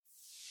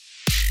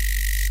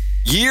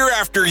Year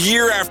after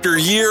year after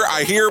year,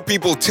 I hear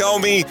people tell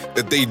me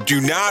that they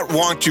do not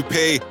want to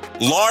pay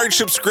large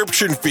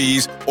subscription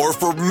fees or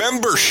for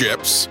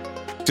memberships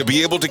to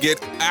be able to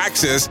get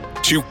access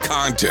to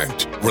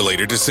content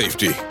related to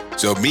safety.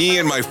 So me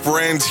and my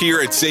friends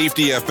here at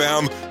Safety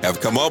FM have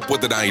come up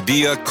with an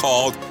idea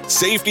called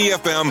Safety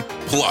FM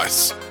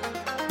Plus.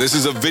 This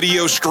is a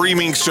video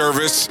streaming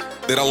service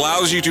that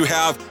allows you to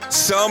have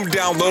some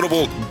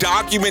downloadable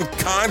document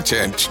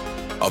content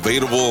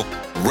available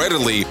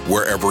readily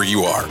wherever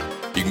you are.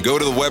 You can go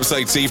to the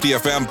website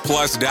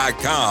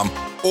safetyfmplus.com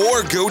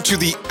or go to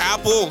the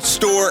Apple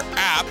Store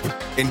app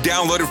and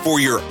download it for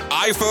your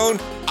iPhone,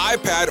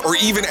 iPad, or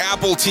even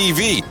Apple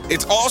TV.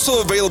 It's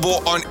also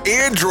available on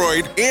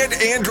Android and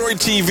Android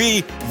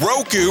TV,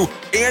 Roku,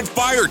 and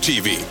Fire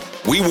TV.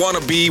 We want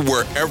to be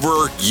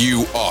wherever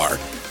you are.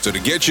 So to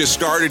get you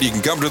started, you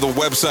can come to the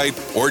website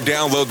or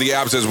download the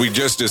apps as we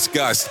just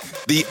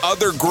discussed. The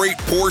other great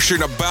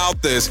portion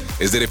about this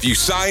is that if you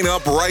sign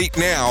up right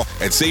now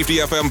at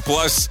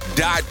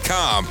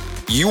safetyfmplus.com,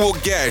 you will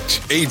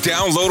get a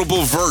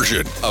downloadable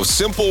version of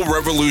Simple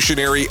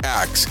Revolutionary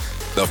Acts,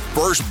 the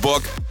first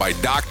book by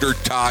Dr.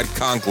 Todd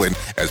Conklin,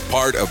 as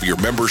part of your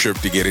membership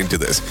to get into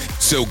this.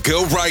 So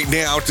go right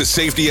now to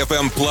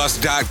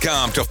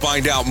safetyfmplus.com to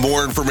find out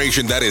more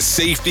information. That is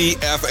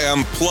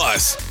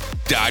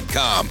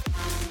safetyfmplus.com.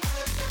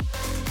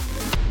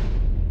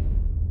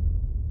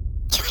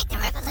 Join the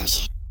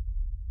revolution.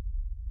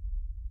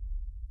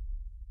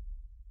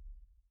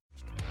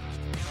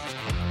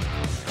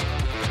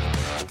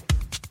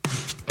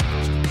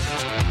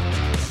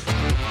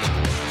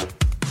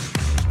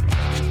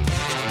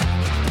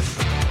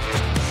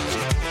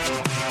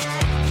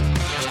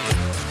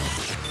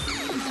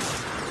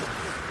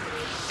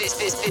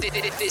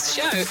 This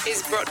show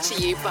is brought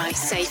to you by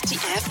Safety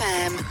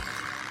FM.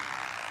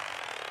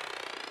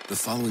 The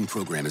following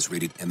program is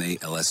rated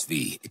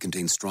MALSV. It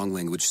contains strong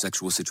language,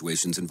 sexual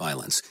situations, and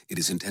violence. It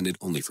is intended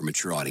only for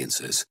mature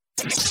audiences.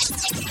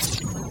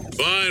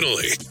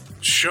 Finally,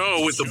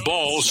 show with the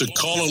balls to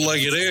call it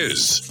like it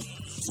is.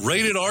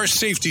 Rated R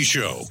Safety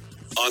Show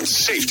on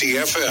Safety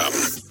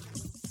FM.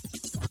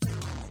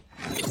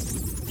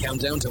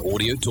 Countdown to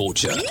audio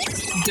torture.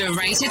 The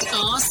Rated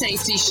R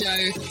Safety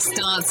Show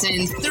starts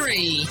in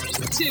 3,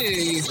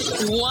 2,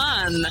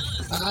 1.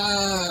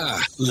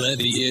 Let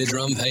the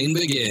eardrum pain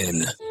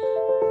begin.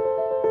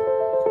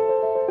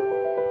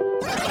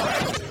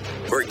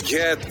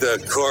 Forget the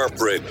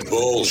corporate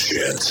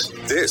bullshit.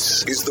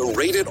 This is the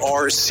Rated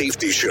R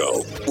Safety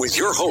Show with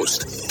your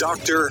host,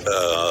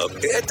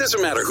 it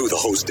doesn't matter who the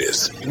host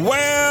is.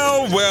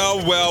 Well.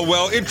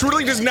 It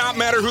really does not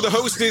matter who the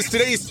host is.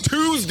 Today is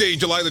Tuesday,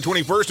 July the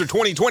 21st of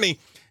 2020,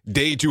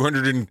 day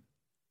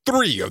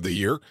 203 of the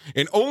year,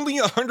 and only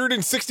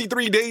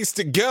 163 days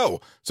to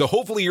go. So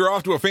hopefully you're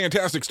off to a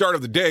fantastic start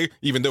of the day,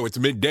 even though it's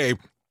midday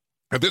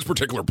at this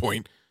particular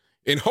point.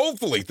 And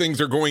hopefully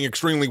things are going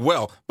extremely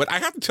well. But I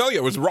have to tell you,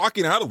 I was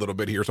rocking out a little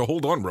bit here, so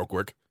hold on real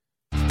quick.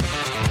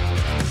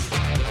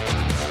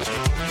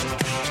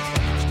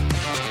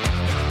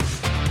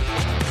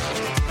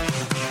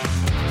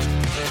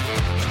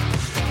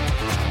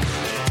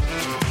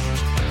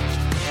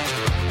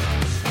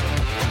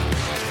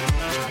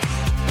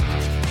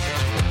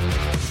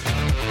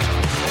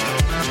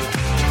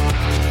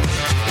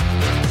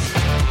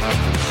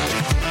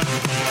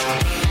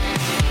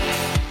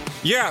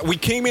 Yeah, we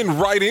came in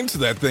right into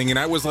that thing, and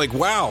I was like,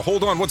 wow,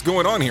 hold on, what's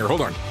going on here?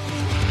 Hold on.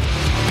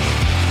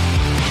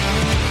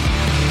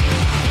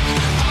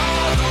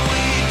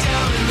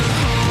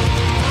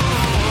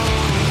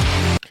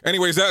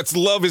 Anyways, that's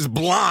Love is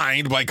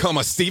Blind by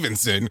Coma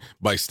Stevenson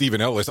by Stephen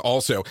Ellis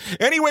also.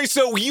 Anyway,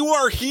 so you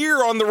are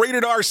here on the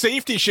Rated R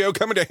Safety Show,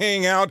 coming to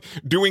hang out,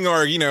 doing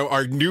our,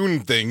 our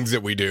noon things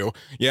that we do.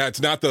 Yeah, it's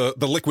not the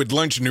liquid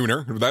lunch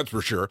nooner, that's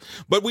for sure.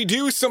 But we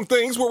do some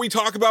things where we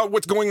talk about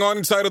what's going on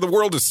inside of the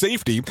world of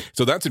safety.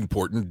 So that's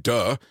important,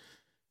 duh.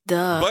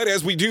 But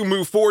as we do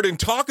move forward and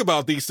talk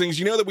about these things,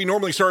 you know that we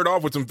normally start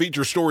off with some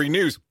feature story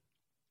news.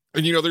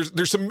 And,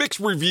 there's some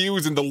mixed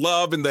reviews and the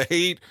love and the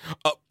hate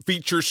of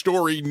feature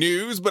story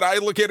news, but I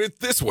look at it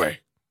this way.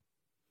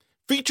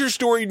 Feature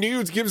story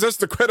news gives us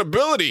the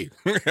credibility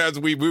as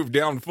we move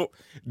down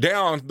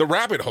the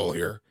rabbit hole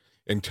here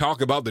and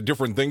talk about the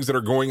different things that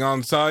are going on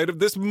inside of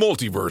this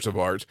multiverse of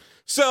ours.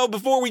 So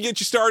before we get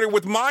you started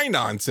with my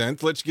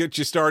nonsense, let's get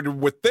you started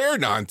with their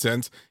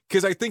nonsense,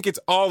 because I think it's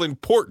all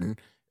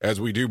important as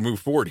we do move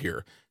forward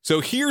here. So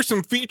here's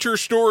some feature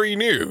story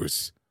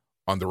news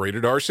on the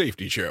Rated R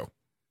Safety Show.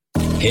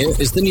 Here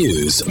is the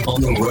news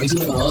on the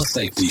Rated R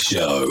Safety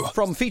Show.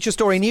 From Feature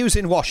Story News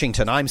in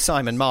Washington, I'm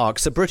Simon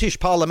Marks. A British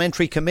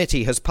parliamentary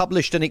committee has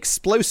published an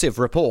explosive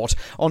report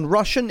on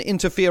Russian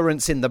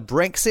interference in the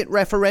Brexit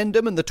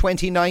referendum and the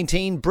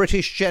 2019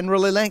 British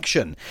general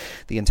election.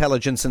 The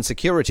Intelligence and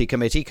Security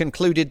Committee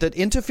concluded that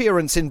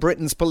interference in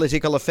Britain's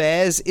political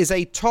affairs is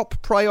a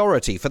top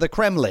priority for the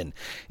Kremlin.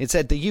 It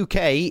said the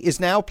UK is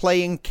now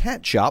playing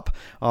catch-up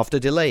after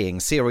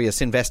delaying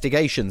serious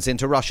investigations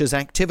into Russia's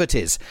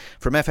activities.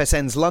 From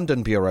FSN's FSN's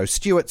London bureau,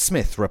 Stuart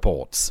Smith,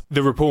 reports.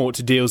 The report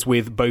deals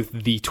with both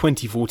the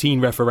 2014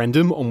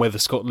 referendum on whether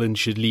Scotland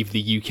should leave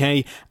the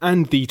UK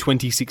and the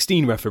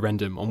 2016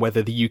 referendum on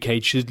whether the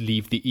UK should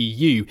leave the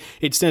EU.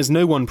 It says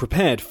no one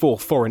prepared for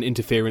foreign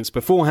interference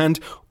beforehand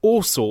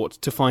or sought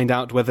to find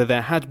out whether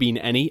there had been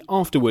any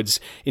afterwards.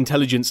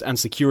 Intelligence and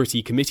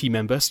Security Committee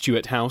member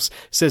Stuart House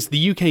says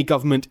the UK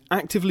government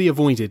actively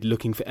avoided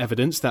looking for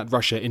evidence that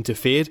Russia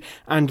interfered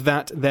and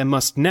that there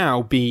must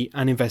now be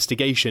an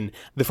investigation.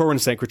 The Foreign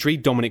Secretary,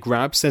 Dominic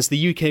Raab, says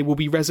the UK will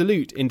be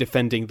resolute in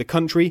defending the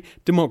country,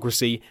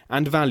 democracy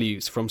and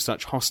values from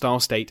such hostile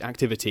state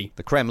activity.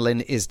 The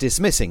Kremlin is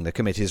dismissing the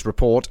committee's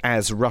report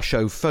as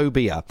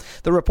Russophobia.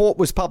 The report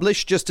was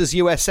published just as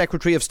US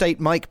Secretary of State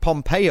Mike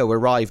Pompeo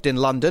arrived in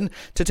London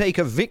to take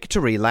a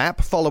victory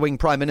lap following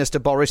Prime Minister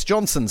Boris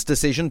Johnson's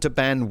decision to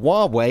ban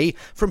Huawei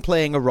from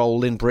playing a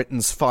role in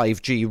Britain's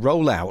 5G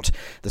rollout.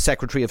 The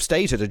Secretary of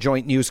State, at a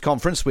joint news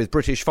conference with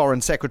British Foreign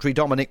Secretary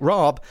Dominic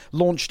Raab,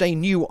 launched a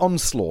new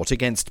onslaught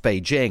against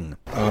Beijing.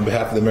 On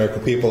behalf of the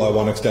American people, I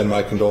want to extend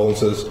my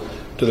condolences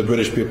to the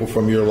British people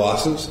from your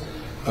losses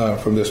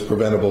from this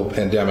preventable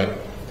pandemic.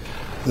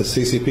 The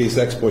CCP's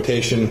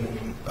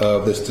exploitation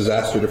of this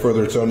disaster to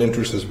further its own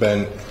interests has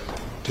been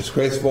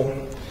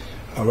disgraceful.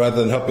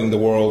 Rather than helping the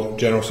world,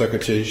 General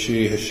Secretary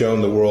Xi has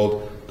shown the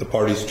world the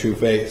party's true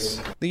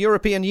face. The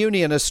European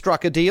Union has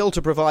struck a deal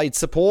to provide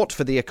support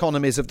for the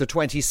economies of the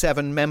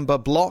 27-member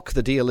bloc.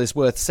 The deal is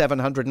worth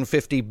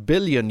 €750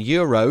 billion,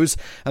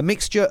 a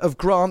mixture of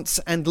grants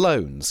and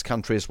loans.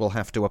 Countries will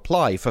have to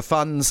apply for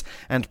funds,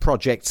 and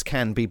projects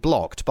can be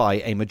blocked by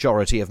a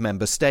majority of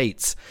member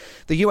states.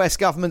 The US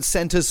government's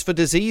Centers for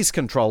Disease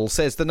Control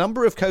says the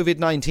number of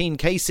COVID-19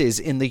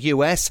 cases in the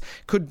US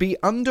could be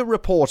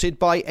underreported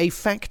by a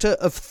factor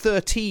of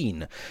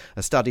 13.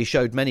 A study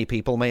showed many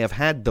people may have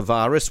had the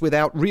virus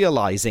without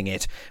realising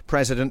it.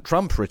 President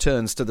Trump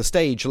returns to the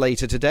stage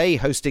later today,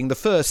 hosting the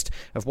first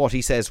of what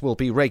he says will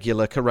be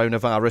regular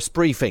coronavirus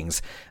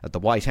briefings. At the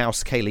White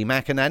House, Kayleigh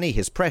McEnany,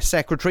 his press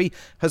secretary,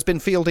 has been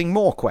fielding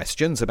more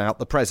questions about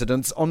the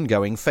president's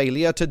ongoing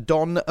failure to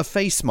don a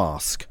face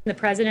mask. The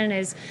president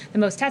is the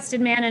most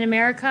tested man in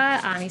America.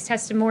 He's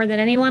tested more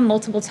than anyone,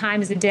 multiple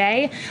times a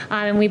day,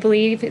 and we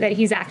believe that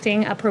he's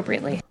acting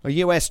appropriately. A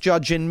US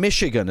judge in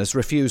Michigan has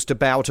refused to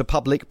bow to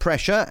public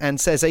pressure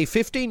and says a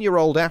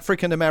 15-year-old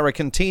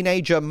African-American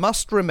teenager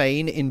must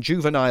remain in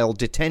juvenile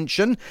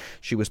detention.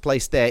 She was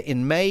placed there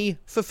in May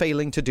for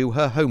failing to do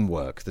her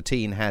homework. The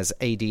teen has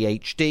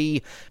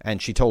ADHD,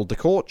 and she told the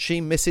court she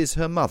misses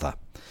her mother.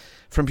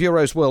 From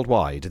bureaus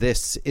worldwide,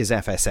 this is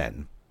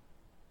FSN.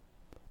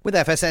 With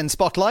FSN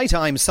Spotlight,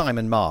 I'm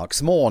Simon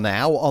Marks. More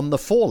now on the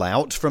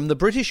fallout from the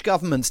British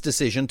government's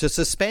decision to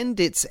suspend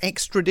its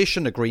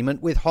extradition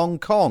agreement with Hong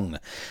Kong.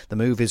 The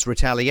move is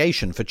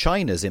retaliation for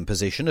China's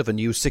imposition of a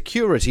new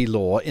security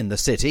law in the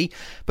city,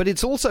 but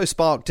it's also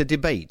sparked a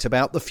debate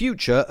about the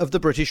future of the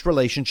British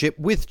relationship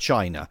with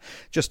China.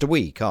 Just a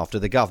week after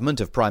the government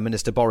of Prime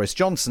Minister Boris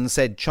Johnson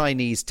said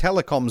Chinese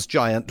telecoms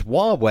giant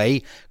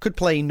Huawei could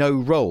play no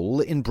role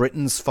in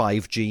Britain's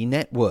 5G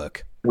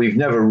network. We've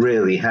never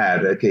really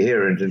had a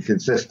coherent and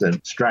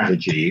consistent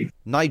strategy.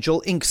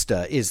 Nigel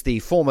Inkster is the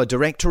former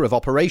Director of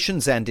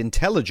Operations and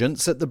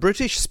Intelligence at the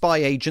British spy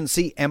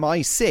agency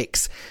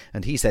MI6,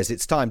 and he says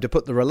it's time to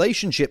put the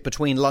relationship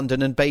between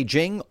London and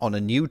Beijing on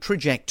a new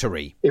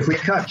trajectory. If we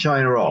cut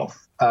China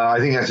off, I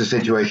think that's a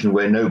situation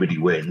where nobody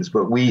wins,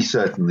 but we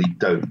certainly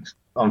don't.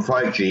 On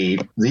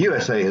 5G, the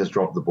USA has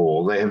dropped the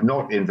ball. They have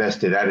not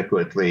invested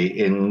adequately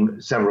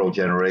in several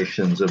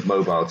generations of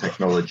mobile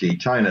technology.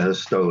 China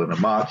has stolen a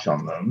march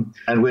on them.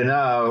 And we're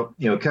now,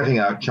 cutting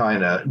out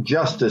China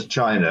just as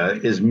China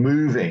is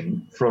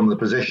moving from the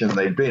position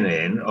they've been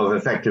in of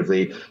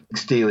effectively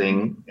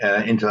stealing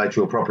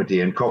intellectual property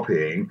and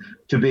copying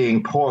to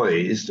being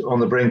poised on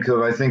the brink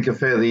of, I think, a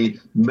fairly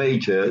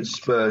major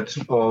spurt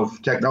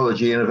of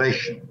technology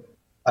innovation.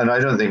 And I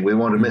don't think we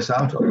want to miss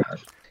out on that.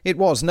 It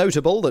was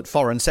notable that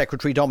Foreign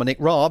Secretary Dominic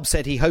Raab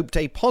said he hoped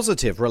a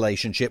positive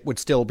relationship would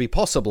still be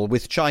possible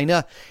with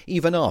China,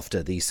 even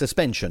after the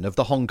suspension of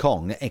the Hong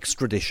Kong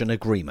extradition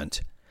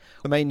agreement.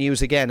 The main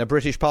news again, a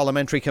British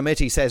parliamentary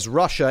committee says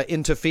Russia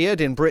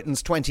interfered in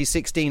Britain's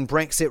 2016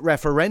 Brexit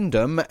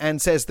referendum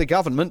and says the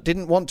government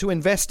didn't want to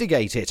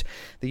investigate it.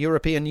 The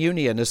European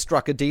Union has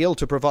struck a deal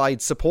to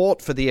provide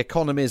support for the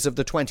economies of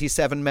the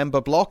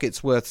 27-member bloc.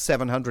 It's worth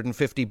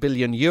 €750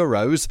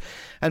 billion.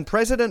 And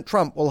President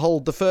Trump will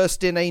hold the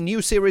first in a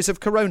new series of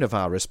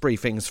coronavirus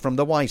briefings from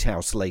the White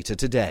House later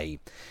today.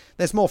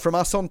 There's more from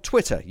us on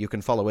Twitter. You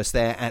can follow us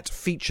there at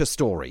Feature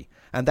Story.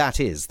 And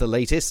that is the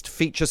latest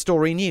Feature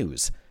Story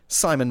news.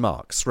 Simon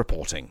Marks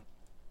reporting.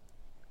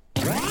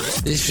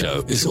 This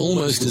show is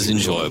almost as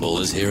enjoyable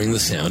as hearing the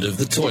sound of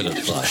the toilet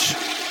flush.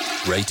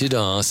 Rated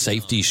R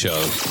Safety Show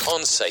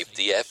on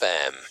Safety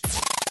FM.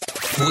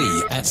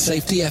 We at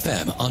Safety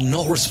FM are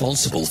not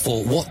responsible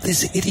for what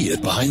this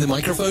idiot behind the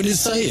microphone is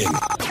saying.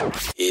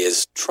 He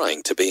is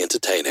trying to be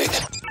entertaining.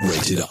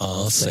 Rated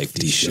R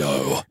Safety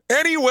Show.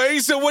 Anyway,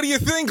 so what do you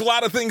think? A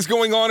lot of things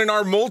going on in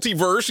our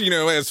multiverse, you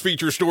know, as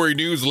Feature Story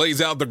News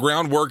lays out the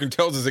groundwork and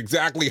tells us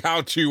exactly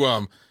how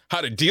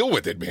to deal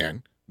with it,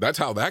 man. That's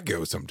how that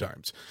goes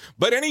sometimes.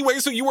 But anyway,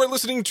 so you are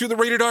listening to the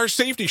Rated R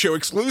Safety Show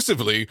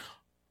exclusively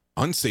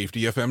on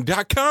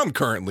safetyfm.com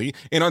currently,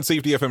 and on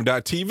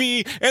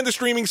safetyfm.tv, and the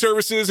streaming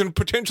services, and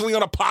potentially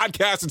on a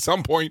podcast at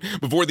some point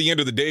before the end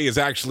of the day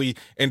actually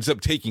ends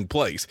up taking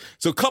place.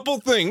 So a couple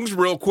things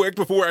real quick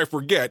before I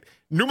forget.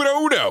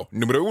 Numero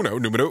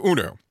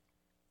uno.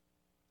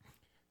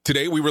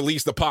 Today we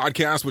released the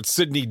podcast with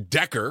Sidney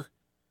Dekker,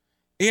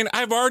 and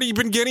I've already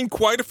been getting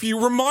quite a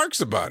few remarks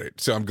about it.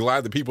 So I'm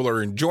glad that people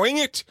are enjoying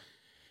it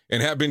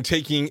and have been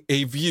taking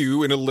a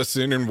view and a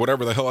listen and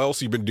whatever the hell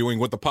else you've been doing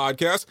with the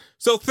podcast.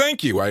 So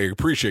thank you. I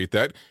appreciate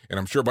that. And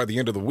I'm sure by the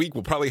end of the week,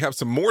 we'll probably have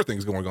some more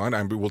things going on.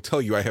 I will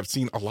tell you, I have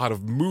seen a lot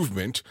of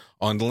movement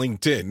on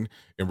LinkedIn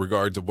in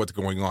regards of what's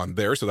going on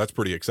there. So that's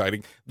pretty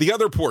exciting. The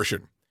other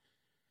portion,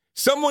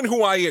 someone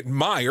who I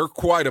admire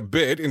quite a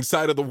bit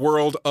inside of the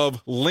world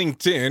of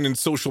LinkedIn and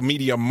social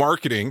media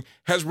marketing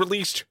has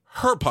released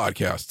her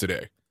podcast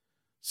today.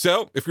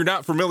 So if you're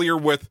not familiar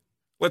with,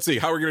 let's see,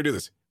 how are we going to do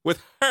this?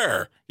 With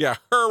her. Yeah,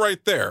 her right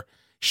there.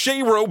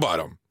 Shay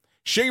Rowbottom.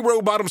 Shay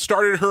Rowbottom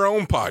started her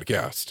own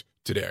podcast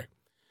today.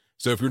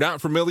 So if you're not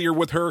familiar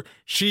with her,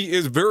 she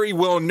is very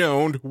well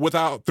known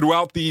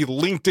throughout the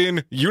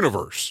LinkedIn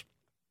universe.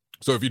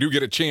 So if you do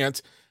get a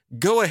chance,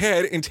 go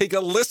ahead and take a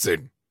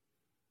listen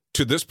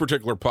to this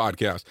particular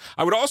podcast.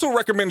 I would also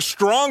recommend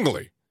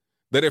strongly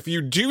that if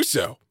you do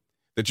so,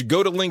 that you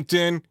go to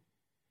LinkedIn,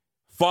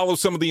 follow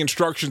some of the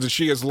instructions that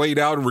she has laid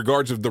out in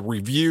regards of the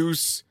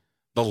reviews,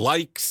 the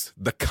likes,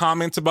 the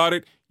comments about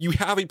it. You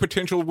have a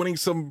potential of winning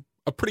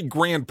a pretty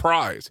grand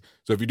prize.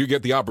 So if you do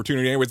get the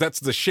opportunity, anyways, that's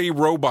the Shay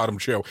Rowbottom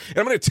Show. And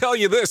I'm going to tell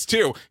you this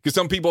too, because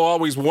some people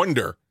always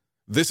wonder,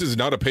 this is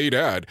not a paid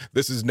ad.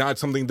 This is not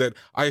something that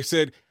I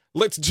said,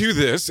 let's do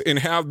this and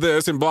have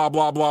this and blah,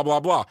 blah, blah, blah,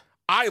 blah.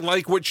 I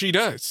like what she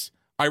does.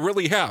 I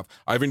really have.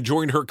 I've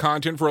enjoyed her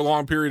content for a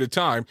long period of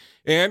time,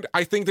 and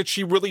I think that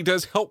she really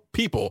does help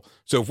people.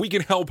 So if we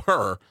can help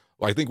her,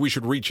 I think we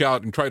should reach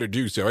out and try to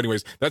do so.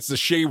 Anyways, that's the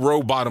Shay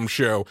Rowbottom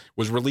Show,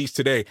 was released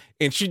today,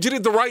 and she did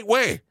it the right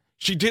way.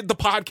 She did the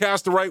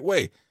podcast the right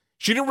way.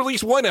 She didn't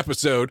release one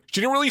episode.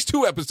 She didn't release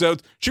 2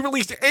 episodes. She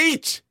released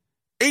 8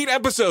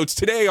 episodes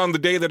today on the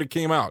day that it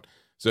came out.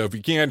 So if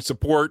you can,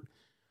 support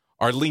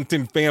our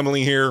LinkedIn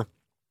family here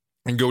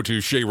and go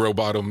to Shay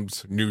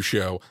Rowbottom's new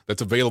show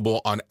that's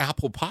available on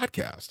Apple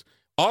Podcast,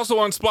 also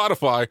on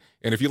Spotify,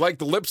 and if you like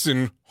the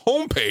Libsyn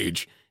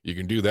homepage, you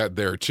can do that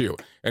there too.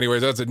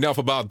 Anyways, that's enough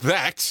about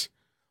that,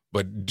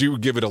 but do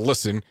give it a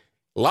listen.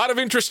 A lot of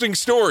interesting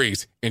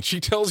stories, and she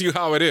tells you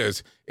how it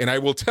is, and I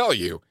will tell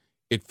you,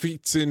 it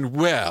fits in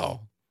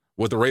well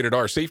with the Rated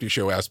R Safety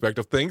Show aspect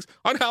of things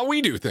on how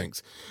we do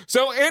things.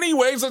 So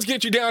anyways, let's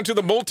get you down to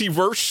the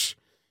multiverse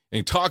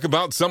and talk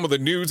about some of the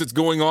news that's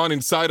going on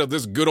inside of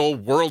this good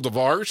old world of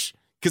ours,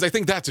 because I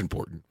think that's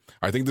important.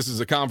 I think this is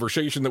a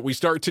conversation that we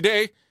start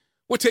today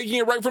with taking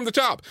it right from the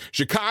top.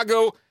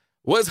 Chicago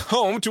was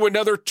home to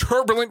another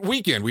turbulent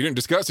weekend. We didn't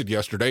discuss it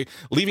yesterday,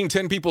 leaving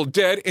 10 people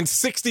dead and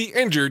 60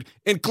 injured,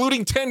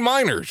 including 10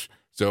 minors.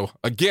 So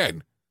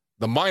again,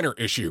 the minor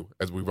issue,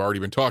 as we've already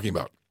been talking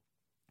about.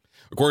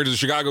 According to the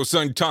Chicago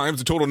Sun-Times,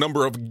 the total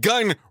number of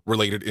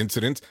gun-related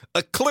incidents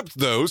eclipsed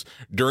those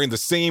during the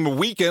same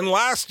weekend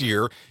last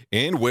year,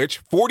 in which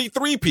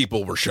 43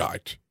 people were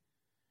shot,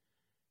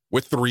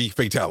 with 3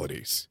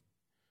 fatalities.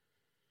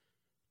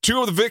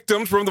 2 of the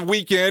victims from the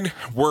weekend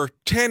were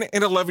 10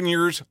 and 11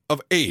 years of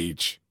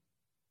age.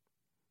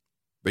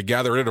 They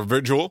gathered at a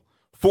vigil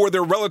for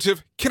their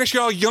relative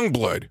Kennesaw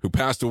Youngblood, who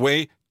passed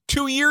away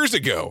 2 years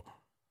ago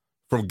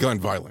from gun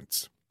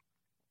violence.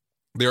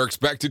 They are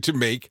expected to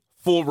make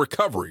full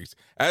recoveries.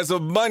 As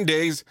of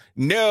Mondays,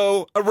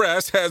 no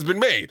arrest has been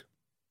made.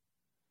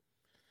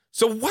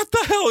 So what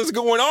the hell is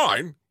going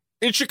on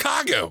in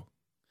Chicago?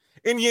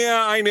 And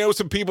yeah, I know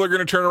some people are going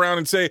to turn around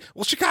and say,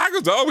 well,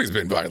 Chicago's always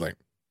been violent.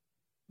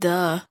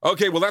 Duh.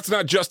 Okay, well, that's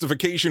not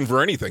justification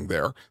for anything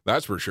there.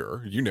 That's for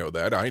sure. You know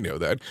that. I know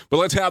that. But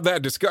let's have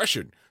that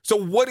discussion. So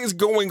what is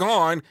going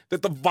on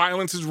that the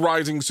violence is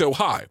rising so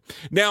high?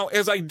 Now,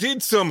 as I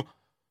did some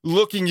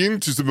looking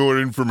into some more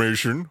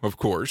information, of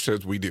course,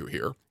 as we do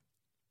here,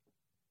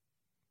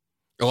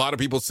 a lot of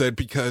people said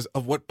because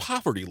of what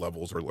poverty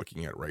levels are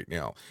looking at right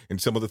now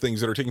and some of the things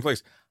that are taking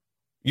place.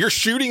 You're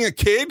shooting a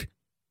kid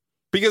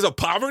because of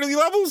poverty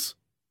levels?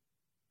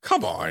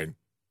 Come on.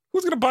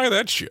 Who's going to buy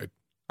that shit?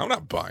 I'm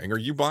not buying. Are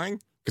you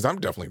buying? Because I'm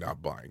definitely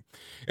not buying.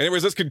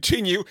 Anyways, let's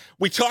continue.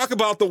 We talk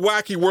about the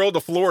wacky world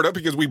of Florida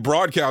because we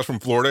broadcast from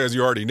Florida, as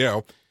you already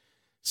know.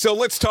 So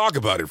let's talk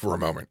about it for a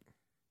moment.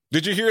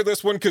 Did you hear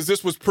this one? Because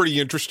this was pretty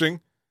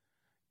interesting,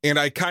 and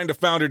I kind of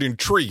found it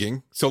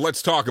intriguing. So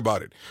let's talk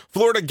about it.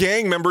 Florida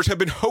gang members have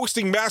been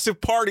hosting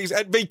massive parties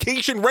at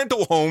vacation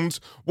rental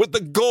homes with the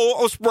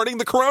goal of spreading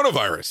the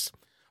coronavirus.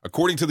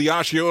 According to the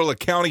Osceola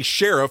County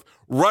Sheriff,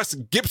 Russ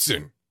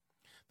Gibson,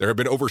 there have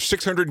been over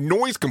 600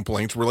 noise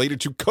complaints related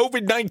to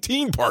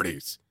COVID-19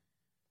 parties.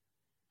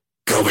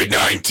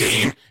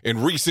 COVID-19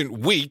 in recent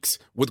weeks,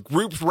 with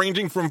groups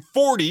ranging from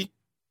 40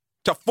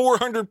 to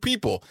 400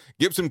 people.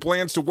 Gibson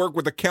plans to work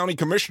with the county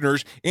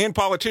commissioners and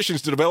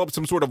politicians to develop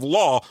some sort of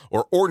law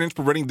or ordinance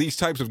preventing these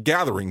types of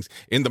gatherings.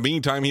 In the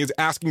meantime, he is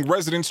asking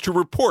residents to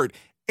report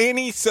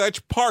any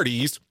such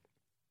parties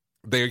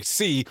they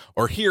see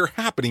or hear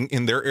happening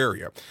in their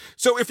area.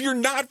 So if you're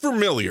not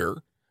familiar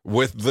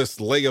with this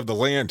lay of the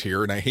land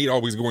here, and I hate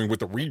always going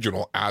with the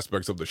regional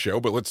aspects of the show,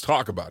 but let's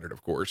talk about it,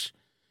 of course.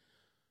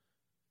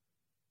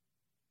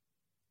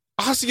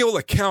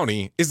 Osceola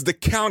County is the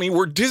county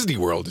where Disney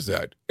World is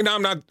at. And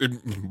I'm not,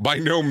 by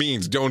no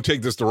means, don't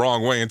take this the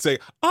wrong way and say,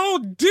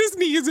 oh,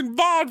 Disney is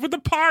involved with the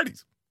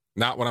parties.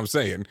 Not what I'm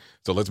saying.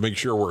 So let's make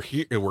sure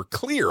we're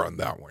clear on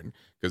that one,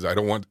 because I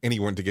don't want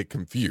anyone to get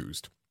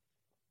confused.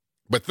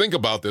 But think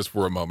about this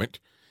for a moment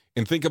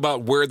and think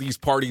about where these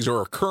parties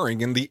are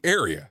occurring in the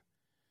area.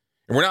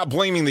 And we're not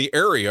blaming the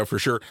area for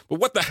sure, but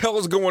what the hell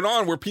is going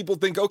on where people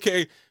think,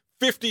 okay,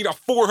 50 to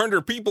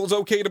 400 people is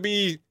okay to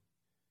be,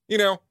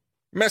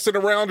 messing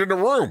around in a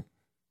room,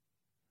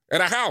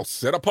 at a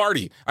house, at a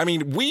party. I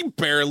mean, we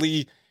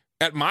barely,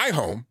 at my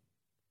home,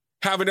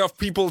 have enough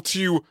people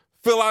to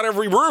fill out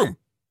every room.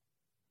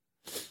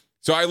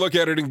 So I look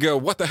at it and go,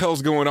 what the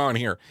hell's going on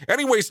here?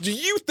 Anyways, do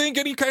you think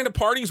any kind of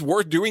party's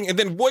worth doing? And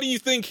then what do you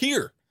think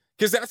here?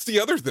 Because that's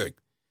the other thing.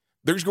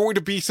 There's going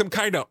to be some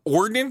kind of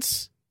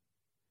ordinance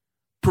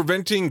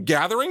preventing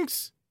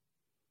gatherings?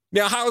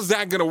 Now, how's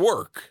that going to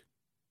work?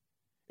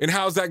 And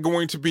how's that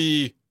going to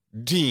be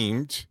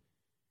deemed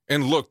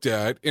and looked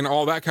at and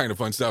all that kind of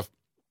fun stuff?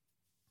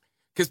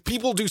 Because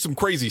people do some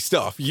crazy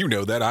stuff. You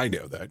know that. I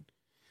know that.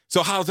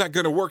 So how's that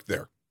going to work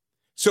there?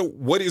 So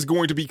what is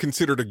going to be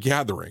considered a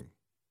gathering?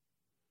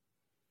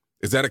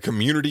 Is that a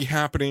community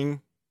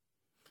happening?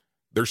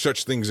 There's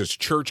such things as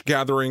church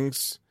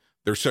gatherings.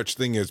 There's such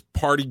thing as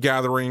party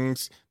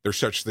gatherings. There's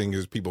such thing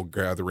as people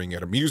gathering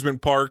at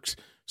amusement parks.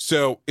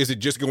 So is it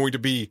just going to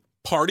be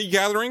party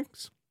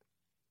gatherings?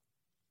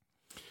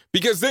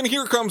 Because then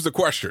here comes the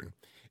question.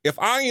 If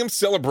I am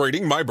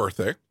celebrating my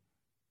birthday,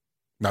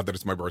 not that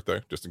it's my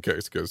birthday, just in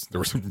case, because there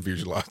was some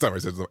confusion last time I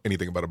said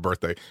anything about a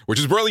birthday, which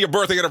is barely a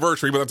birthday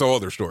anniversary, but that's a whole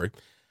other story.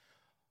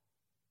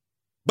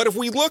 But if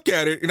we look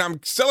at it, and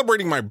I'm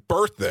celebrating my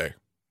birthday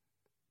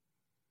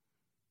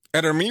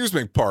at an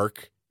amusement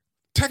park,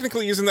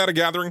 technically, isn't that a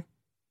gathering?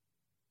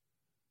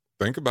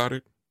 Think about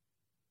it.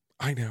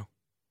 I know.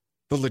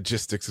 The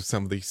logistics of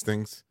some of these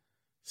things.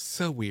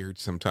 So weird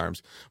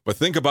sometimes. But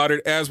think about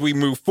it as we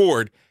move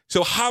forward.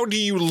 So how do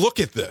you look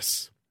at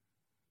this?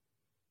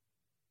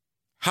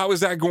 How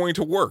is that going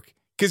to work?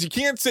 Because you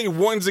can't say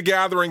one's a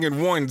gathering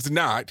and one's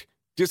not.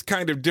 Just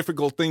kind of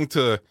difficult thing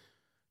to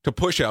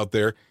push out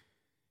there.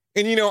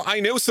 And,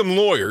 I know some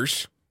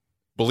lawyers,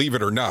 believe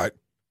it or not,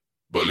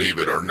 but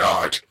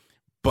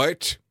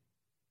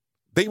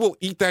they will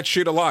eat that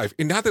shit alive.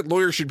 And not that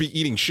lawyers should be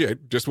eating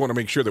shit. Just want to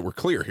make sure that we're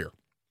clear here.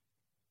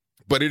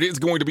 But it is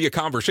going to be a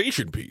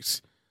conversation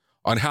piece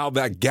on how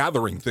that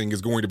gathering thing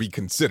is going to be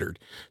considered.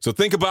 So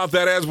think about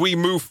that as we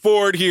move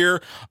forward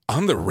here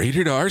on the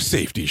Rated R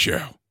Safety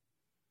Show.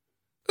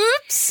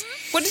 Oops!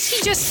 What did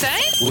he just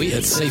say? We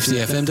at Safety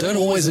FM don't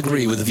always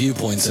agree with the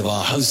viewpoints of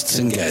our hosts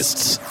and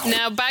guests.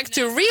 Now back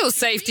to real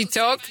safety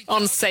talk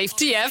on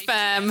Safety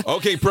FM.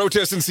 Okay,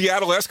 protests in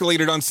Seattle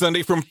escalated on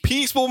Sunday from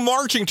peaceful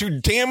marching to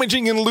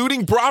damaging and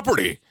looting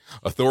property.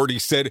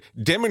 Authorities said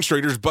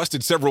demonstrators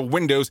busted several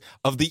windows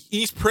of the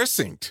East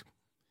Precinct,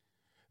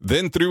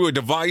 then threw a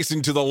device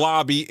into the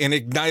lobby and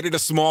ignited a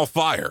small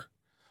fire.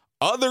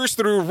 Others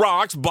threw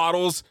rocks,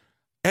 bottles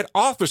at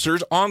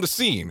officers on the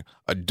scene.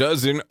 A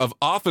dozen of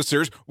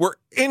officers were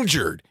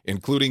injured,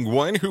 including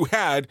one who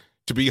had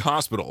to be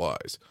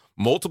hospitalized.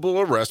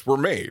 Multiple arrests were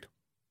made.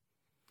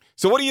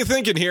 So what are you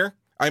thinking here?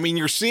 I mean,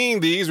 you're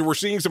seeing these, we're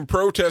seeing some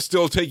protests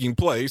still taking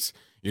place.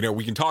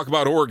 We can talk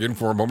about Oregon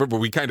for a moment, but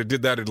we kind of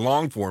did that in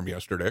long form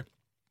yesterday.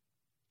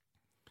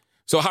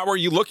 So how are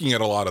you looking at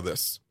a lot of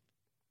this?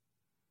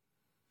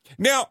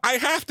 Now, I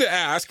have to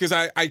ask, because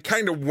I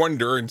kind of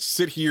wonder and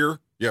sit here,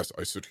 yes,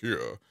 I sit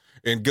here,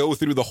 and go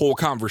through the whole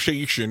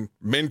conversation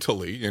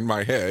mentally in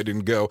my head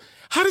and go,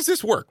 how does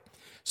this work?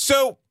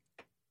 So,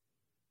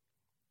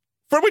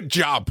 from a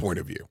job point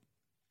of view,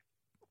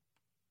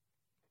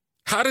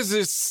 how does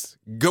this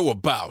go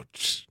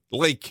about?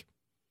 Like,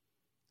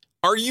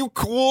 are you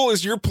cool?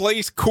 Is your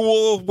place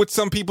cool with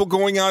some people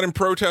going out and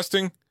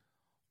protesting?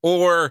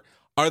 Or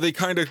are they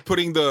kind of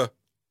putting the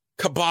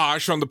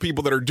kibosh on the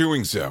people that are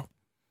doing so?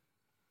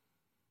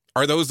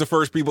 Are those the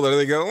first people that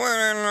they go, well,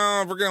 I don't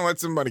know if we're going to let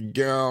somebody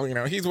go.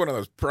 He's one of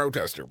those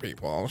protester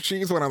people.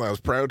 She's one of those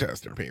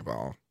protester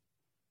people.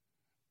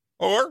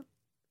 Or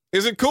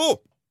is it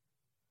cool?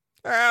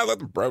 Let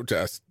them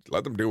protest.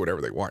 Let them do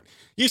whatever they want.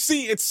 You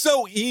see, it's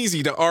so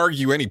easy to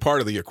argue any part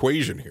of the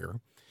equation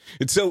here.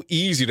 It's so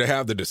easy to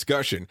have the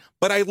discussion.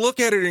 But I look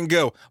at it and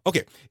go,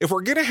 okay, if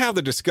we're going to have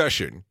the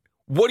discussion,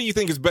 what do you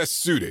think is best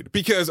suited?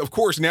 Because, of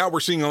course, now we're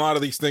seeing a lot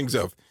of these things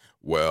of,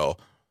 well,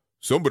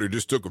 somebody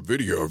just took a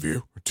video of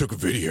you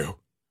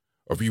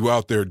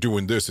out there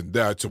doing this and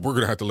that, so we're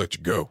going to have to let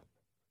you go.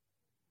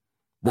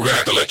 We're going to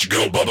have to let you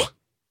go, Bubba.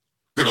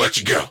 We're going to let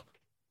you go.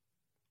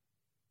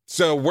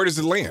 So where does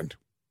it land?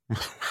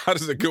 How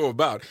does it go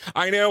about?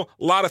 I know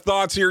a lot of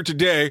thoughts here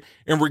today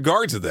in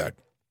regards to that.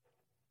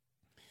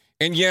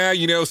 And yeah,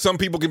 some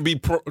people can be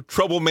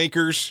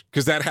troublemakers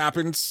because that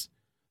happens.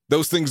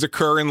 Those things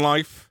occur in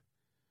life.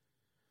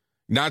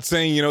 Not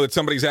saying, that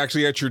somebody's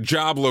actually at your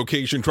job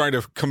location trying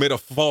to commit a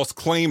false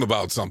claim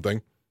about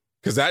something,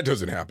 because that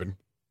doesn't happen.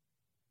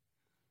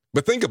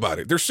 But think about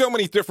it. There's so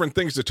many different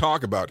things to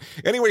talk about.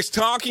 Anyways,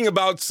 talking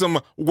about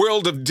some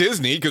World of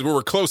Disney, because we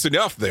were close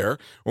enough there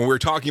when we were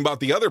talking about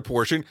the other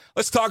portion,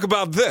 let's talk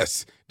about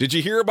this. Did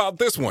you hear about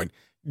this one?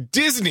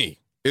 Disney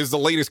is the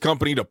latest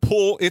company to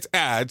pull its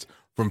ads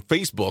from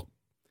Facebook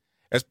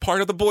as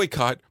part of the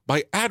boycott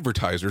by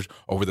advertisers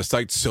over the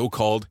site's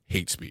so-called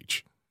hate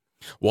speech.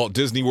 Walt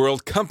Disney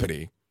World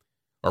Company,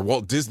 or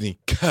Walt Disney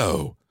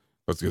Co.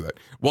 Let's do that.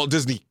 Walt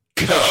Disney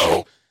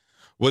Co.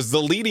 was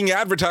the leading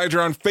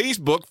advertiser on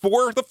Facebook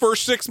for the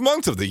first 6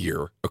 months of the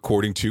year,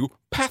 according to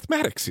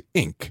Pathmatics,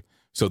 Inc.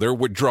 So their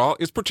withdrawal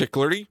is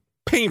particularly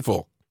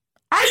painful.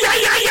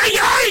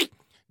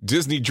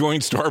 Disney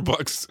joined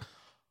Starbucks,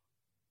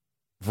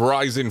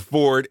 Verizon,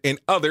 Ford,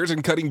 and others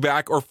in cutting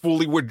back or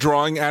fully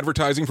withdrawing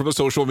advertising from the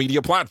social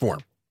media platform.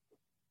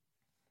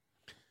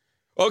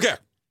 Okay.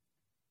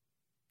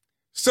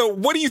 So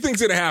what do you think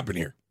is going to happen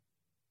here?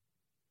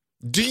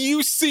 Do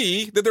you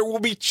see that there will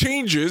be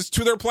changes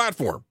to their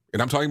platform?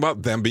 And I'm talking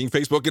about them being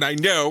Facebook. And I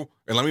know,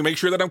 and let me make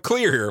sure that I'm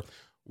clear here,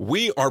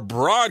 we are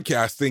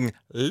broadcasting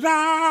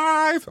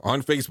live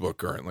on Facebook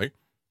currently.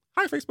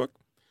 Hi, Facebook.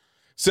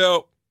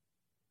 So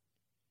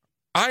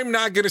I'm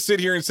not going to sit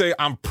here and say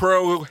I'm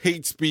pro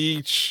hate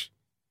speech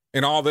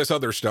and all this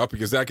other stuff,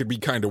 because that could be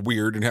kind of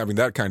weird and having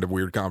that kind of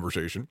weird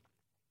conversation.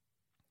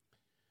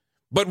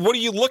 But what do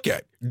you look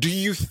at? Do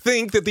you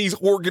think that these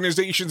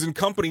organizations and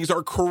companies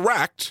are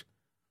correct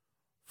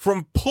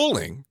from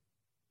pulling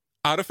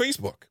out of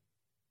Facebook?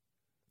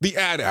 The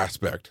ad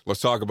aspect,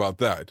 let's talk about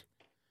that.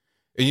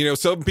 And,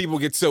 some people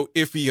get so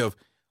iffy of,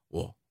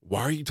 well,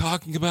 why are you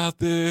talking about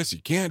this?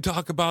 You can't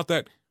talk about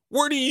that.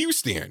 Where do you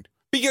stand?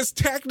 Because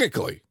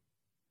technically,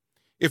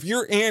 if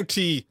you're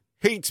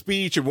anti-hate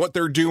speech and what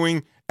they're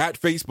doing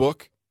at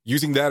Facebook,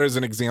 using that as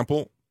an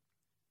example,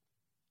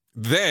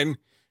 then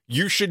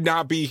you should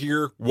not be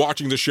here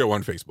watching the show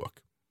on Facebook.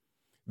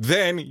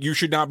 Then you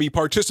should not be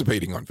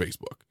participating on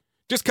Facebook.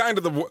 Just kind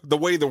of the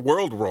way the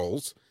world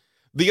rolls.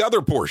 The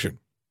other portion,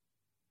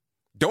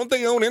 don't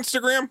they own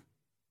Instagram?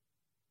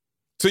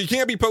 So you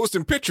can't be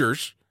posting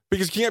pictures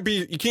because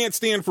you can't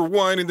stand for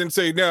one and then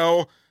say,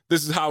 no,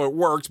 this is how it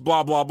works,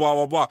 blah, blah, blah,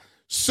 blah, blah.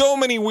 So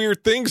many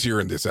weird things here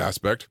in this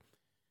aspect.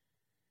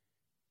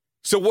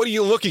 So what are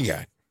you looking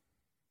at?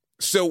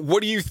 So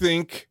what do you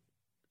think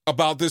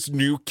about this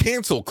new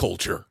cancel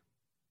culture?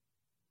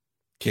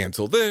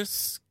 Cancel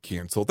this,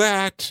 cancel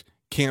that,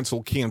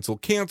 cancel, cancel,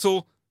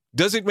 cancel.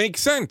 Does it make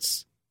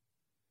sense?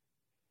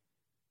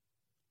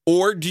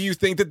 Or do you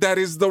think that that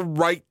is the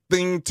right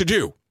thing to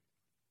do?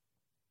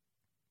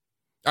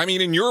 I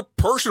mean, in your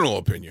personal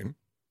opinion,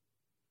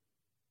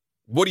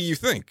 what do you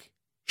think?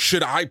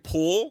 Should I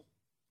pull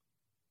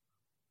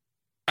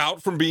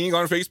out from being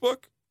on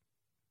Facebook?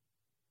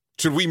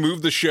 Should we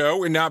move the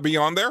show and not be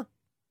on there?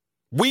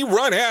 We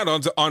run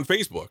ads on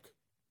Facebook.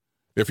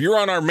 If you're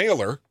on our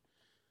mailer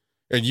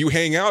and you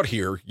hang out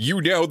here,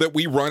 you know that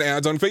we run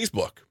ads on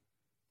Facebook.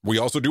 We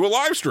also do a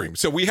live stream,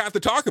 so we have to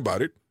talk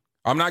about it.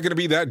 I'm not going to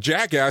be that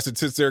jackass that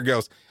sits there and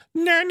goes,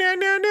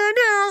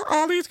 no,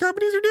 all these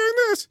companies are doing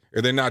this,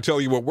 and then not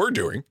tell you what we're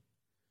doing,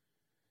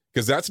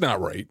 because that's not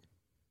right.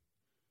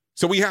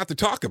 So we have to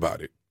talk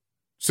about it.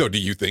 So do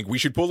you think we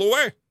should pull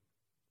away?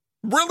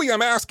 Really,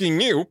 I'm asking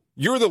you.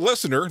 You're the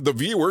listener, the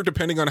viewer,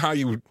 depending on how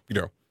you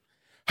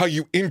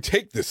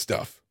intake this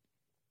stuff.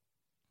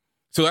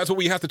 So that's what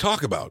we have to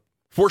talk about,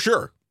 for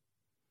sure.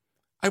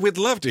 I would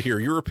love to hear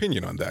your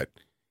opinion on that,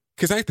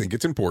 because I think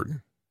it's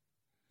important.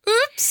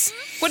 Oops!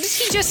 What did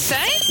he just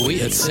say? We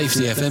at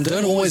Safety FM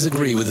don't always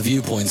agree with the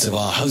viewpoints of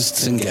our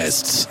hosts and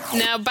guests.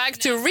 Now back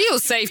to real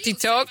safety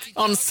talk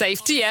on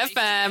Safety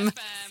FM.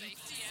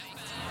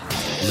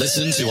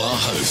 Listen to our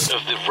host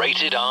of the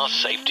Rated R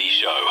Safety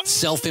Show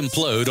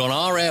self-implode on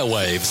our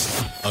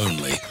airwaves,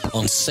 only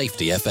on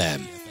Safety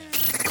FM.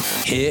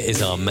 Here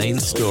is our main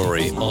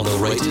story on the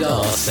Rated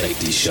R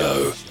Safety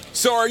Show.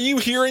 So are you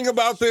hearing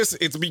about this?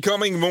 It's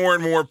becoming more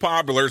and more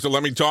popular, so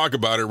let me talk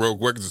about it real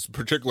quick. It's a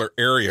particular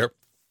area,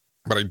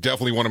 but I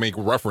definitely want to make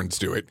reference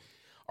to it.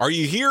 Are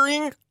you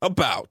hearing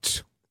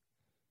about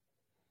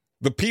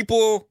the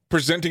people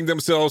presenting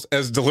themselves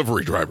as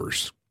delivery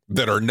drivers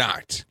that are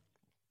not?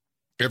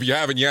 If you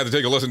haven't, you have to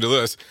take a listen to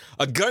this.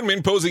 A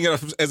gunman posing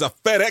as a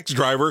FedEx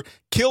driver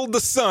killed the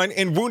son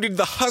and wounded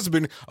the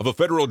husband of a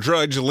federal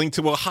judge linked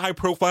to a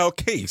high-profile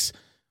case,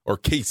 or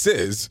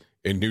cases,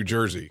 in New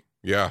Jersey.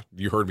 Yeah,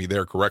 you heard me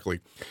there correctly.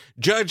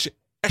 Judge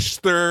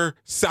Esther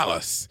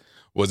Salas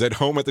was at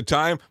home at the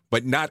time,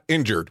 but not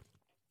injured.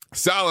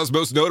 Salas,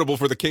 most notable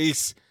for the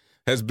case,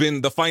 has been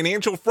the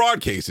financial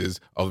fraud cases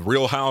of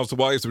Real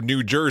Housewives of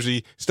New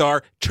Jersey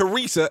star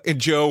Teresa and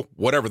Joe,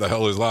 whatever the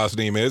hell his last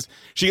name is.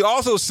 She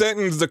also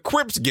sentenced the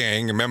Crips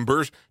gang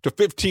members to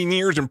 15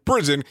 years in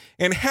prison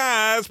and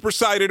has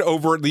presided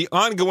over the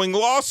ongoing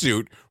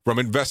lawsuit from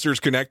investors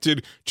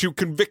connected to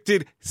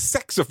convicted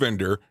sex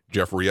offender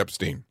Jeffrey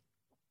Epstein.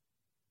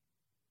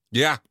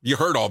 Yeah, you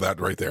heard all that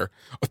right there.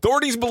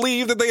 Authorities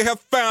believe that they have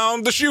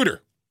found the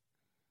shooter.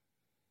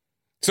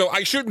 So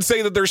I shouldn't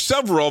say that there's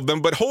several of them,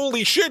 but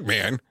holy shit,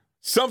 man.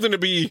 Something to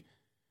be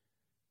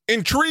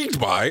intrigued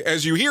by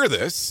as you hear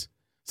this.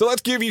 So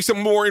let's give you some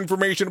more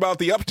information about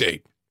the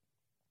update.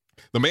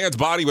 The man's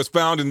body was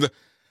found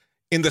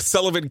in the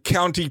Sullivan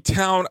County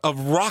town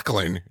of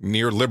Rockland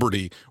near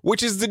Liberty,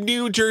 which is the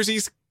New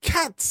Jersey's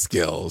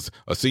Catskills.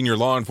 A senior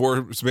law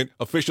enforcement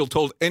official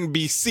told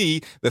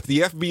NBC that the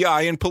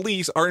FBI and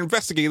police are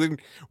investigating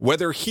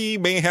whether he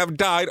may have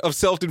died of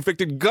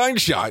self-inflicted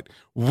gunshot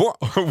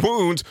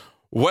wounds.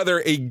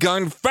 Whether a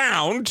gun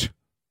found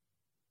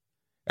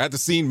at the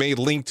scene may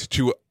linked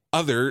to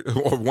other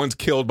or ones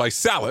killed by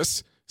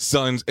Salas,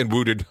 sons, and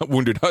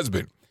wounded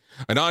husband.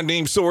 An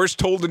unnamed source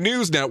told the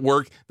news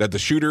network that the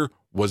shooter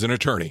was an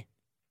attorney.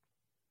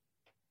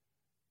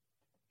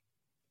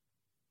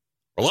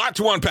 A lot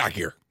to unpack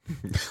here,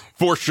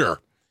 for sure.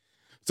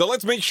 So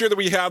let's make sure that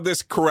we have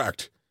this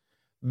correct.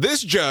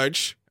 This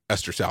judge,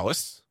 Esther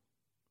Salas,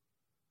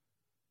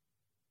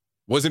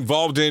 was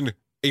involved in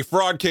a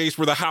fraud case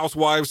for the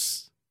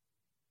Housewives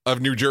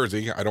of New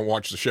Jersey. I don't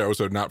watch the show,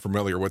 so I'm not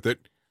familiar with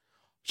it.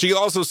 She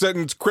also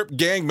sentenced Crip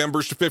gang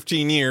members to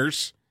 15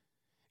 years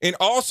and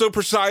also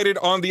presided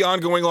on the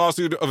ongoing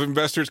lawsuit of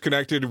investors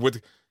connected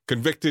with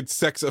convicted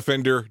sex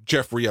offender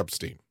Jeffrey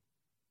Epstein.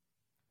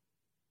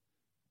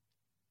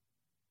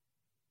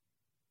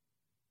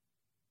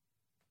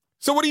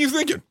 So what are you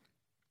thinking?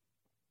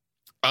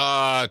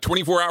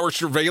 24-hour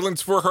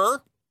surveillance for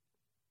her?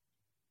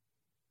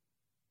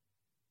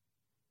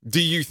 Do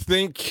you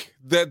think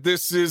that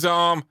this is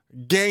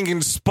gang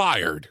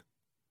inspired?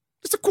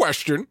 It's a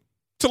question.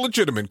 It's a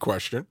legitimate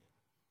question.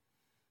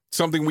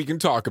 Something we can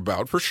talk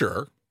about for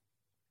sure.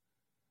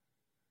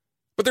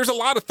 But there's a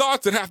lot of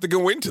thoughts that have to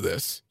go into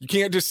this. You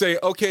can't just say,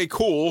 okay,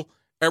 cool,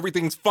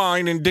 everything's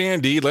fine and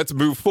dandy, let's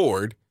move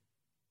forward.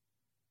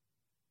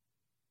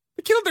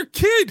 They killed their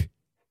kid.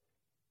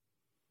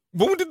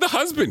 Wounded the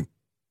husband.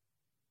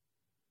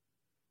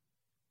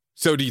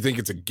 So do you think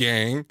it's a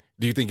gang?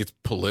 Do you think it's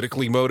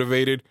politically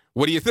motivated?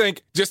 What do you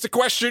think? Just a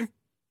question.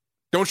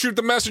 Don't shoot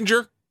the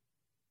messenger.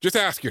 Just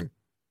asking.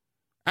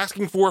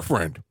 Asking for a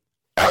friend.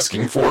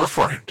 Asking for a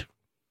friend.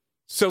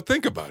 So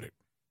think about it.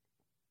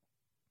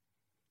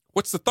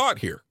 What's the thought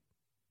here?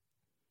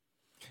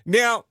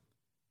 Now,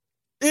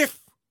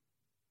 if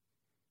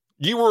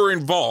you were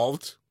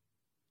involved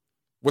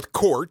with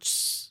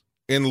courts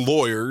and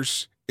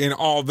lawyers and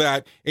all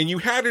that, and you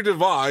had to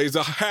devise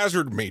a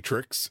hazard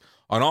matrix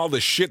on all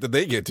the shit that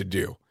they get to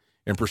do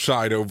and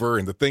preside over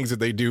and the things that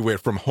they do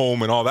from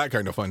home and all that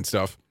kind of fun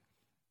stuff,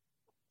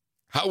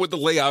 how would the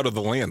layout of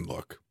the land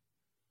look?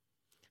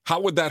 How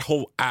would that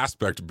whole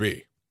aspect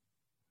be?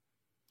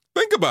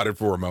 Think about it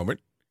for a moment.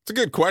 It's a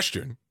good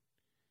question.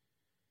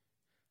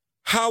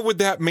 How would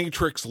that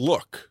matrix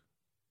look?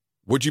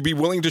 Would you be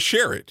willing to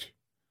share it?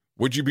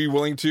 Would you be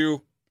willing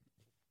to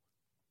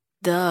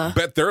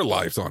bet their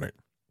lives on it?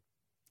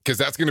 Because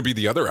that's going to be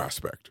the other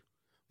aspect.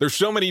 There's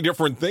so many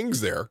different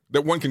things there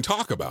that one can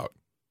talk about,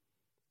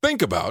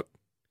 think about,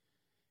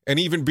 and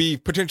even be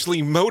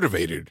potentially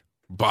motivated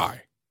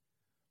by.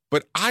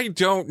 But I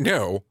don't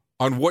know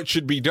on what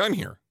should be done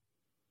here.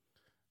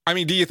 I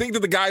mean, do you think that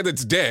the guy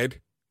that's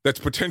dead, that's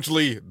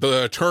potentially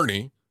the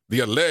attorney,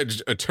 the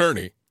alleged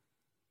attorney,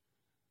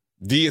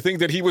 do you think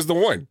that he was the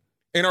one?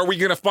 And are we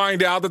going to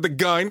find out that the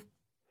gun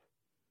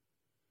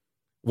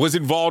was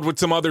involved with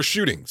some other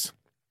shootings?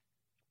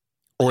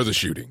 Or the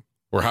shooting,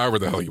 or however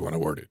the hell you want to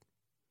word it.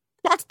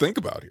 A lot to think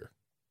about here.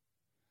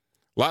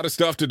 A lot of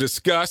stuff to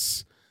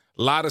discuss,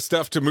 a lot of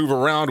stuff to move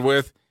around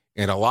with,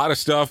 and a lot of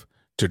stuff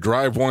to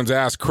drive one's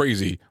ass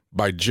crazy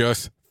by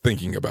just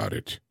thinking about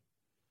it.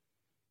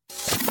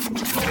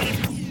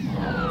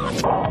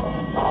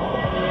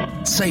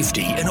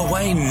 Safety in a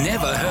way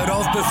never heard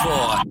of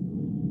before.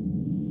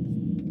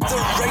 The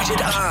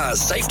Rated R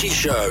Safety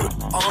Show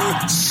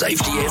on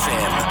Safety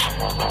FM.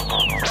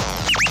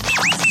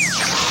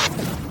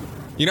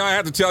 You know, I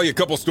have to tell you a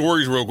couple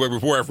stories real quick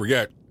before I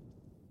forget.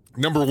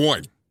 Number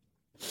one,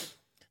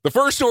 the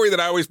first story that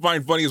I always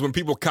find funny is when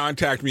people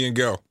contact me and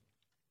go,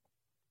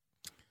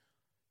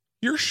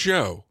 your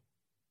show,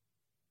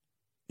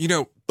 you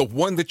know, the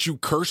one that you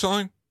curse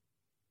on,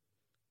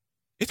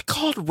 it's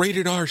called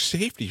Rated R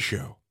Safety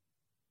Show.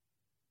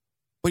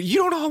 But you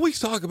don't always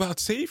talk about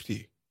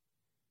safety.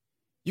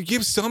 You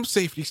give some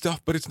safety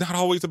stuff, but it's not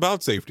always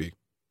about safety.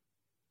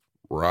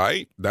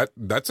 Right?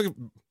 That's a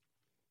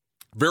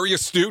very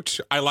astute.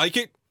 I like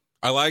it.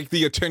 I like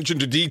the attention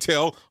to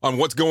detail on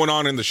what's going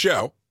on in the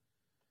show.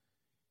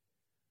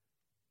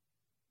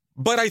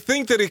 But I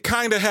think that it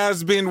kind of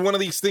has been one of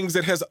these things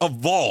that has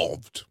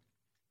evolved.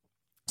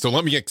 So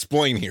let me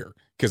explain here,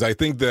 because I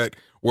think that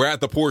we're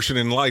at the portion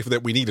in life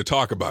that we need to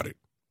talk about it.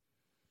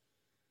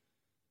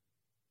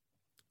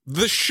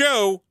 The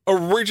show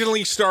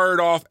originally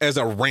started off as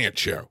a rant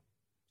show.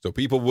 So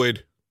people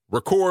would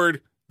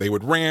record, they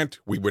would rant,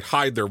 we would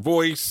hide their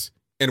voice,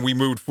 and we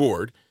moved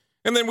forward.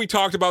 And then we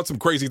talked about some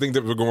crazy things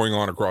that were going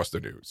on across the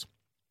news.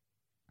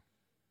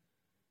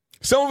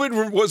 Some of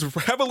it was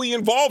heavily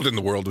involved in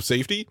the world of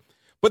safety,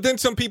 but then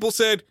some people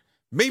said,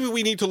 maybe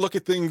we need to look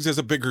at things as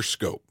a bigger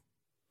scope.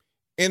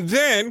 And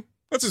then,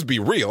 let's just be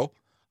real,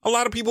 a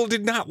lot of people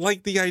did not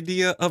like the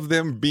idea of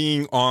them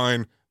being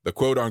on the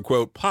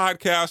quote-unquote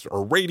podcast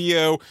or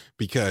radio,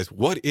 because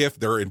what if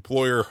their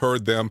employer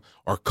heard them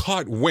or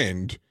caught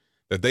wind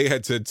that they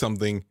had said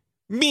something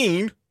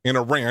mean in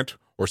a rant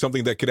or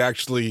something that could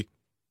actually,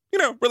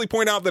 really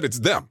point out that it's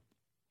them.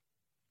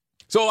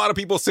 So a lot of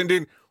people send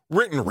in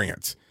written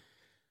rants.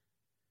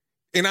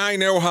 And I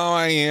know how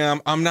I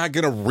am. I'm not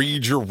going to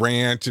read your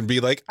rant and be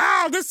like,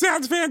 oh, this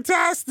sounds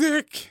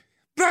fantastic.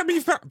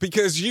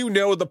 Because you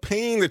know the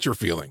pain that you're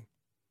feeling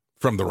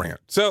from the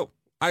rant. So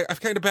I've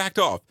kind of backed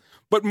off.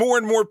 But more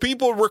and more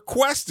people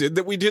requested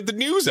that we did the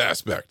news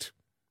aspect.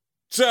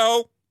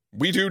 So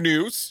we do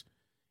news,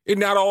 and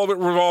not all of it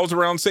revolves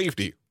around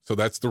safety. So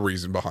that's the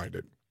reason behind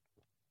it.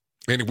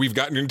 And we've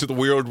gotten into the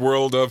weird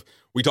world of,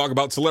 we talk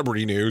about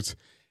celebrity news,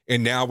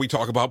 and now we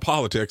talk about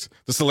politics.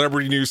 The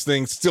celebrity news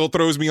thing still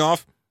throws me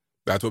off.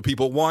 That's what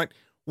people want.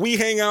 We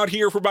hang out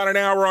here for about an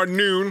hour on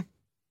noon,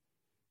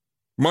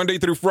 Monday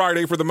through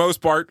Friday for the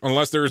most part,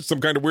 unless there's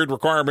some kind of weird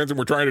requirements and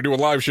we're trying to do a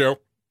live show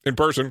in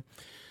person.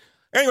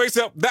 Anyway,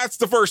 so that's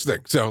the first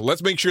thing. So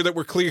let's make sure that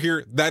we're clear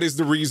here. That is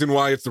the reason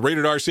why it's the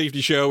Rated R Safety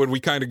Show, and we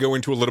kind of go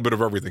into a little bit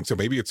of everything. So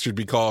maybe it should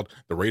be called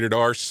the Rated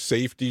R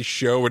Safety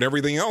Show and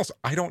everything else.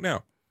 I don't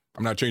know.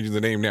 I'm not changing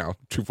the name now.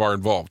 Too far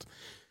involved.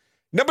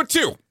 Number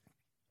 2,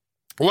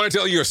 I want to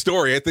tell you a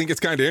story. I think it's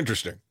kind of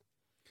interesting.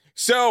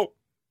 So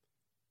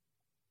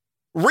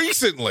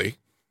recently,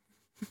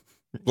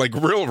 like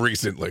real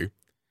recently,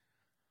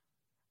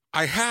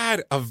 I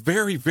had a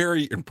very,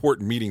 very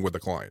important meeting with a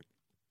client.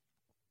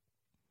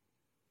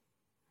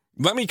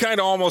 Let me kind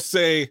of almost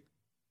say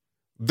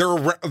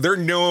they're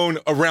known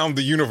around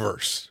the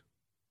universe.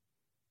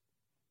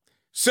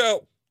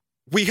 So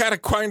we had a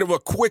kind of a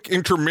quick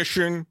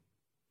intermission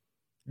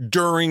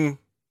during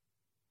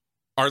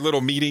our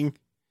little meeting.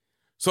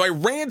 So I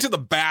ran to the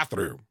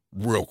bathroom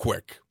real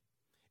quick.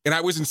 And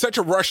I was in such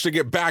a rush to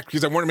get back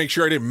because I wanted to make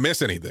sure I didn't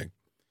miss anything,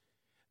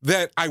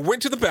 that I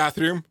went to the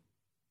bathroom,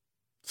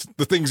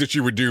 the things that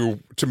you would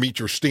do to meet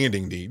your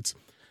standing needs.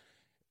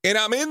 And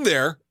I'm in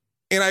there.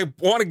 And I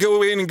want to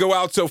go in and go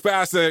out so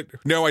fast that,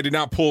 no, I did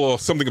not pull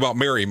something about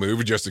Mary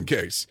move just in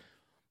case.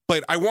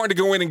 But I wanted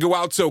to go in and go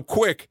out so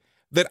quick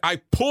that I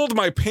pulled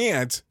my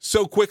pants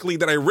so quickly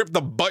that I ripped the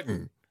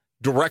button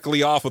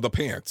directly off of the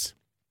pants.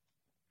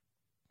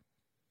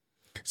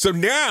 So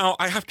now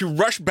I have to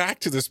rush back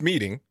to this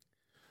meeting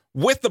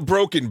with the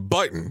broken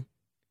button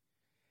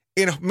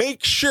and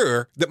make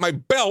sure that my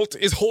belt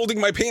is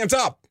holding my pants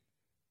up.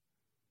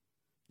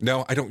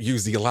 No, I don't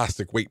use the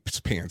elastic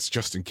waist pants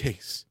just in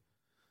case.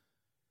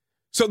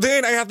 So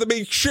then I have to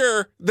make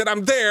sure that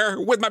I'm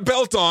there with my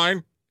belt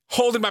on,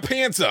 holding my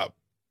pants up.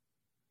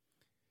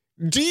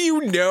 Do you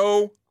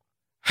know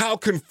how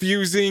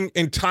confusing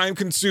and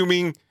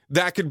time-consuming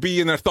that could be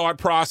in the thought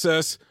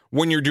process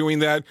when you're doing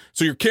that?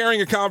 So you're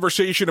carrying a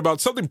conversation about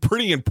something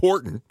pretty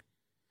important,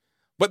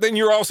 but then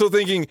you're also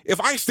thinking, if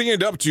I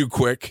stand up too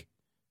quick,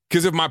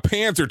 because if my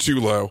pants are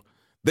too low,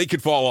 they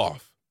could fall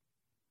off.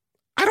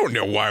 I don't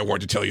know why I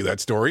wanted to tell you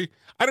that story.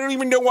 I don't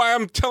even know why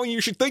I'm telling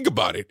you should think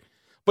about it.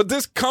 But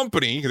this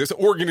company, this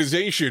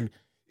organization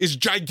is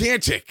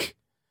gigantic.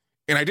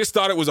 And I just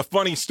thought it was a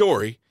funny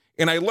story.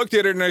 And I looked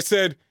at it and I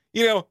said,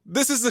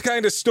 this is the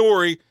kind of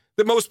story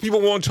that most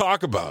people won't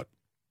talk about.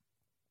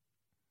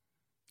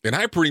 And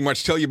I pretty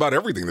much tell you about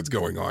everything that's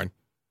going on.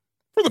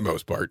 For the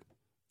most part.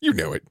 You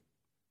know it.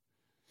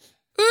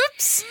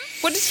 Oops!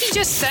 What did he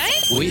just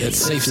say? We at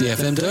Safety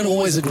FM don't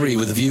always agree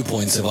with the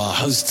viewpoints of our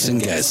hosts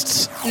and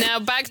guests. Now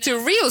back to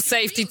real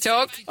safety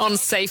talk on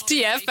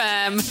Safety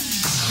FM.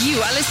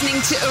 You are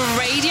listening to a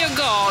radio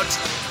god.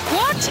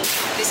 What?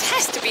 This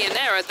has to be an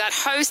error. That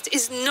host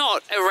is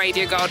not a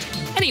radio god.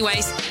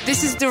 Anyways,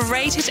 this is the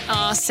Rated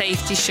R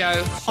Safety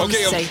Show on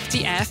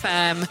Safety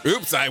FM.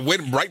 Oops, I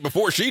went right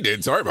before she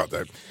did. Sorry about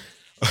that.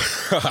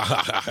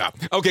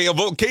 Okay, a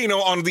volcano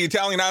on the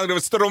Italian island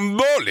of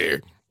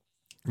Stromboli,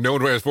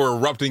 known as for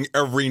erupting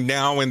every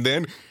now and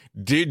then,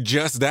 did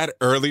just that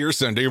earlier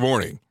Sunday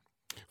morning.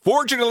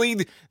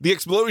 Fortunately, the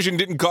explosion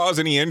didn't cause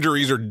any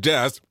injuries or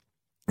deaths,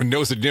 and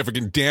no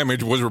significant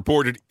damage was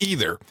reported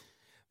either.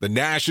 The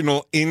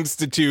National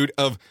Institute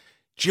of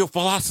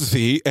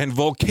Geophilosophy and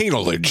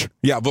Volcanology,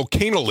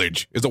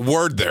 volcanology is a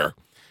word there,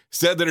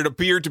 said that it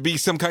appeared to be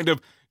some kind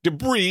of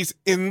debris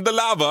in the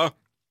lava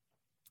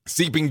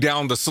seeping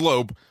down the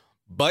slope,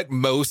 but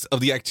most of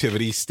the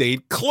activity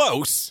stayed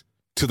close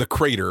to the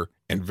crater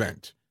and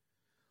vent.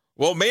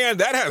 Well, man,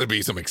 that had to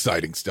be some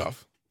exciting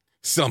stuff.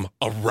 Some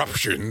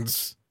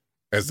eruptions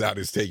as that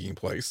is taking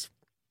place.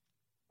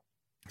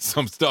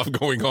 Some stuff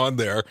going on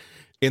there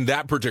in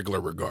that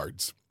particular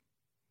regards.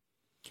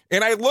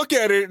 And I look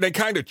at it and I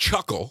kind of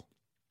chuckle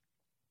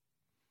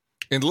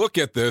and look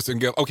at this and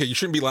go, okay, you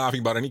shouldn't be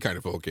laughing about any kind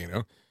of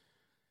volcano.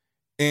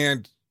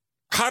 And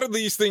how do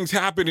these things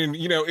happen? And,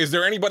 is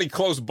there anybody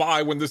close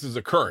by when this is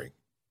occurring?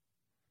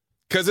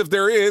 Because if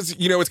there is,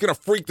 it's going to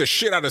freak the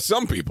shit out of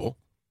some people.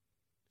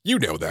 You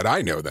know that.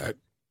 I know that.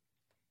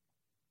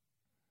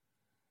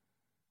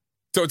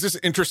 So it's just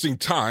interesting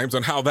times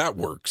on how that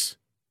works.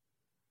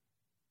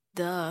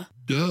 Duh.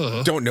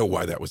 Don't know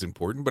why that was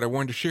important, but I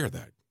wanted to share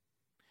that.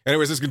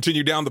 Anyways, let's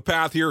continue down the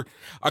path here.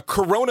 A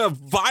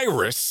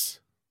coronavirus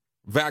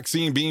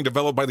vaccine being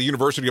developed by the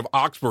University of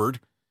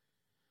Oxford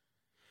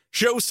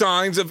shows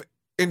signs of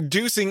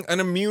inducing an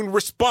immune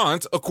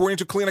response, according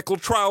to clinical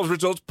trials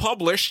results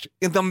published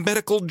in the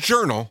medical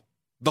journal,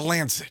 The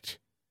Lancet.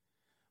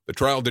 The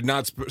trial did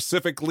not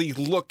specifically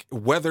look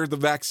whether the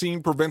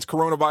vaccine prevents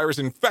coronavirus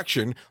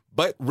infection,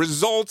 but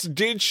results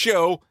did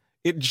show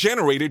it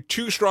generated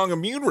 2 strong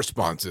immune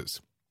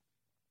responses: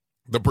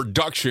 the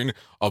production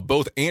of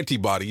both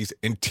antibodies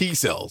and T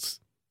cells,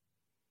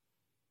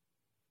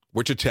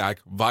 which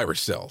attack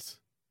virus cells.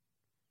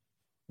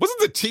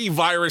 Wasn't the T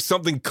virus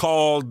something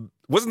called,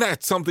 wasn't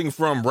that something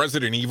from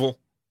Resident Evil?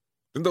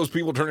 Didn't those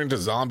people turn into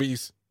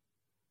zombies?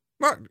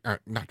 Not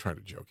trying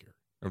to joke here.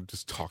 I'm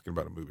just talking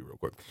about a movie real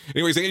quick.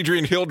 Anyways,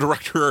 Adrian Hill,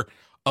 director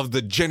of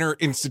the Jenner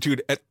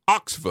Institute at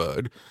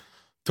Oxford,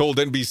 told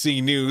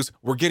NBC News,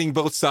 we're getting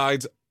both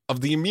sides of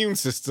the immune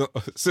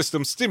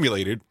system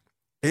stimulated,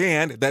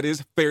 and that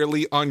is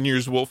fairly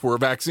unusual for a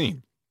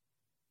vaccine.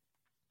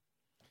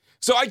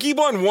 So I keep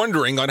on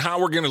wondering on how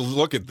we're going to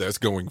look at this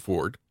going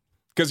forward.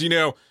 Because,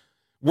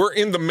 we're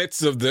in the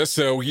midst of this.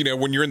 So,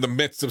 when you're in the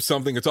midst of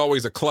something, it's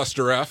always a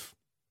cluster F.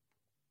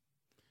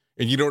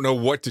 And you don't know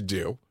what to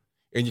do.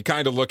 And you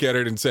kind of look at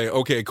it and say,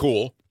 okay,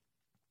 cool.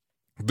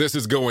 This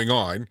is going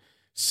on.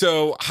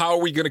 So how are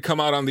we going to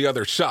come out on the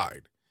other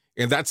side?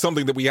 And that's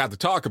something that we have to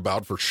talk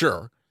about for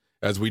sure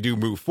as we do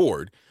move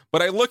forward.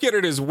 But I look at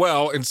it as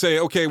well and say,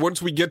 okay,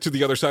 once we get to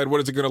the other side,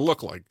 what is it going to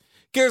look like?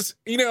 Because,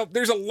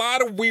 there's a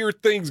lot of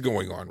weird things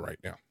going on right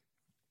now.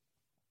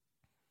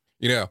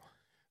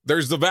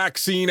 There's the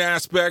vaccine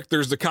aspect.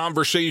 There's the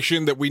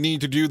conversation that we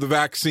need to do the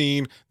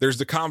vaccine. There's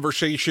the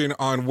conversation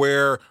on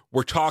where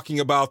we're talking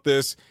about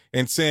this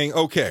and saying,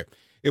 okay,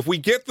 if we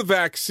get the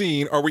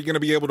vaccine, are we going to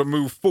be able to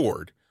move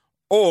forward?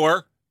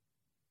 Or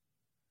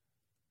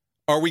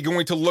are we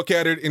going to look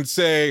at it and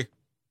say,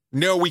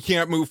 no, we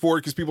can't move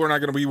forward because people are not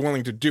going to be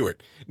willing to do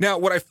it? Now,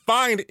 what I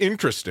find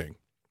interesting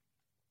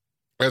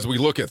as we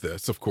look at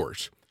this, of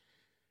course,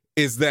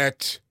 is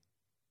that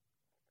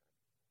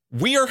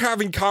we are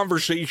having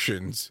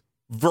conversations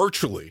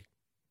virtually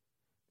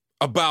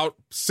about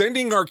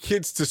sending our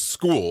kids to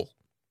school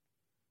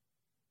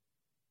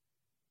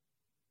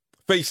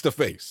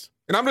face-to-face.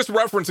 And I'm just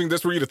referencing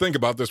this for you to think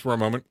about this for a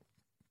moment.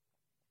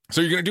 So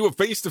you're going to do a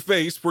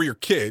face-to-face for your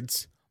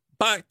kids,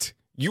 but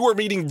you are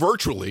meeting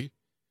virtually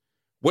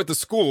with the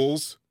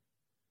schools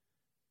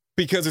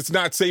because it's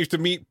not safe to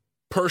meet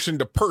person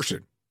to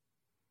person.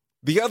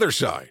 The other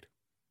side,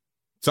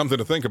 something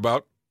to think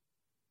about.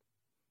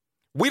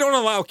 We don't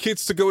allow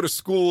kids to go to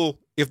school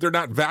if they're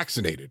not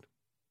vaccinated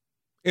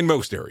in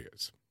most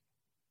areas.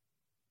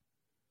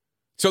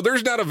 So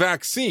there's not a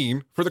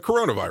vaccine for the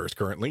coronavirus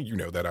currently. You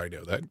know that, I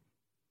know that.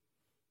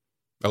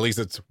 At least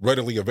it's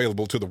readily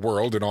available to the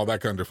world and all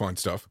that kind of fun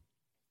stuff.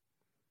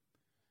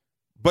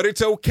 But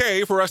it's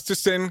okay for us to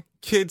send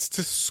kids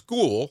to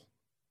school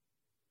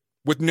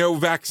with no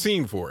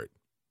vaccine for it.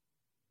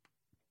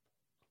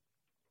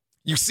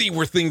 You see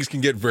where things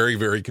can get very,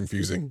 very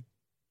confusing.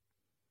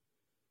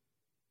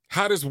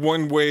 How does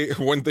one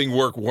thing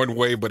work one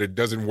way, but it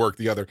doesn't work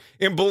the other?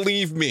 And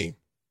believe me,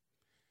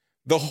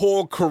 the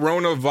whole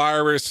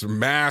coronavirus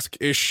mask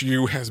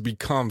issue has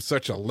become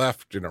such a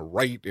left and a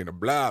right and a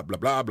blah, blah,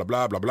 blah, blah,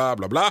 blah, blah, blah,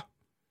 blah, blah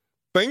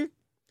thing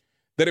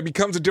that it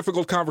becomes a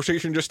difficult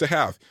conversation just to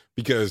have,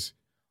 because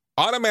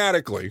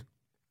automatically,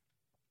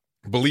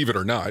 believe it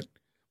or not,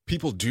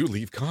 people do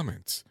leave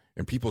comments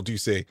and people do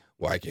say,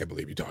 well, I can't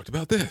believe you talked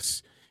about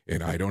this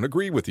and I don't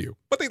agree with you,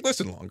 but they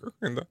listen longer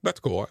and that's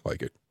cool. I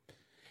like it.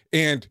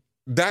 And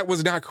that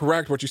was not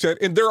correct what you said.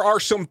 And there are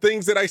some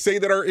things that I say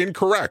that are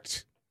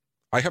incorrect.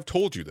 I have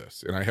told you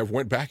this, and I have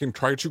went back and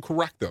tried to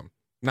correct them.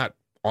 Not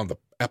on the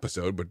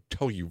episode, but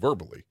tell you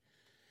verbally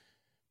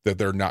that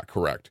they're not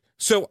correct.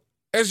 So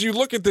as you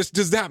look at this,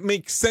 does that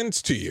make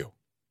sense to you?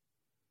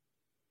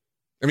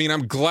 I mean,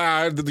 I'm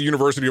glad that the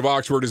University of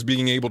Oxford is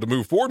being able to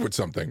move forward with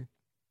something.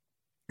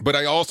 But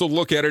I also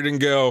look at it and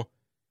go,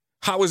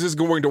 how is this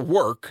going to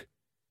work?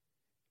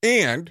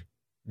 And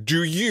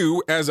do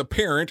you, as a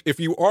parent, if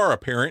you are a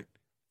parent,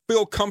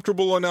 feel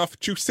comfortable enough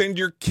to send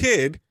your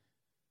kid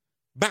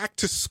back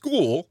to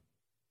school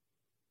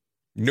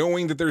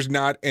knowing that there's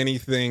not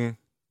anything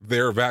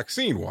there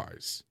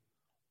vaccine-wise?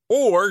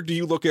 Or do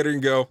you look at it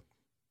and go,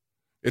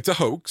 it's a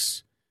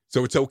hoax,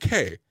 so it's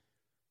okay?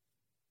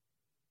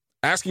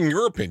 asking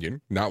your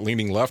opinion, not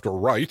leaning left or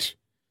right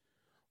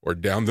or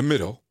down the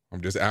middle.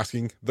 I'm just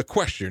asking the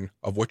question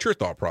of what your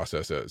thought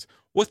process is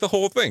with the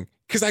whole thing,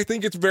 because I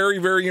think it's very,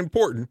 very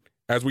important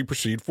as we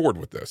proceed forward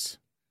with this.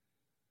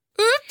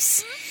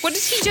 Oops! What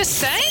did he just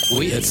say?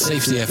 We at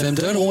Safety FM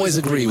don't always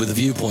agree with the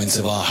viewpoints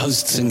of our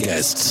hosts and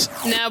guests.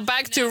 Now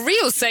back to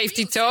real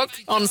safety talk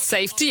on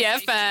Safety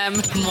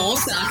FM. More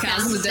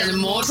sarcasm than a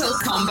Mortal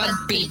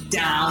Kombat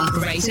beatdown.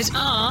 Rated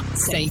R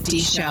Safety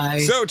Show.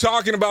 So,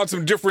 talking about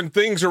some different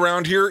things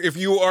around here, if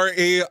you are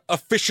a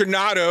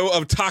aficionado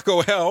of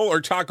Taco Hell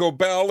or Taco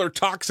Bell or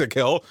Toxic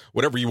Hell,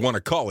 whatever you want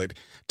to call it,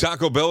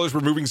 Taco Bell is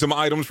removing some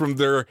items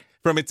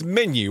from its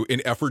menu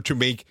in effort to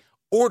make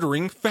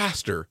ordering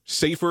faster,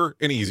 safer,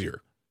 and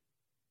easier.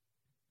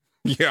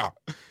 Yeah.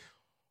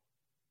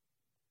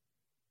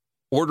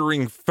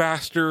 Ordering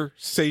faster,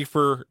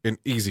 safer, and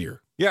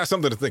easier. Yeah,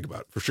 something to think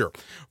about, for sure.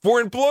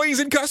 For employees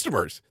and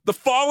customers, the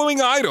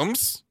following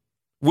items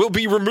will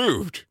be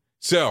removed.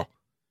 So,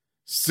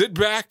 sit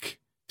back,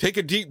 take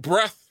a deep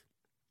breath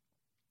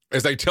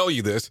as I tell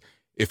you this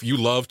if you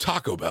love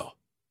Taco Bell.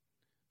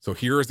 So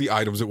here are the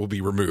items that will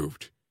be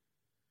removed.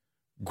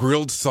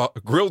 Grilled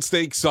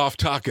steak soft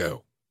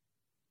taco.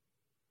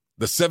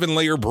 The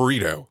 7-layer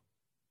burrito,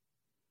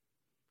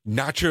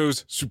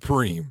 Nachos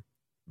Supreme,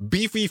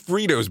 Beefy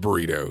Fritos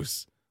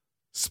burritos,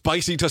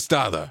 Spicy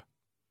Tostada,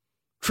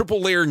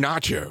 Triple Layer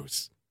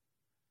Nachos,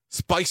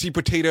 Spicy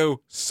Potato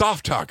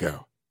Soft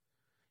Taco,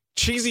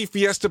 Cheesy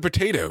Fiesta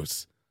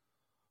Potatoes,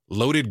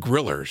 Loaded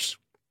Grillers,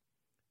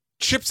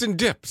 Chips and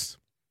Dips.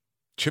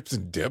 Chips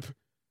and Dip?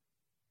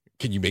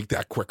 Can you make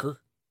that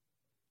quicker?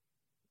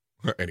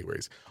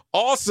 Anyways,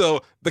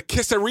 also the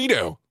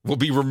quesarito will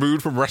be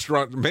removed from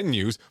restaurant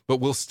menus, but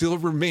will still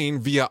remain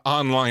via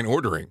online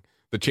ordering.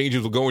 The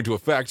changes will go into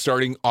effect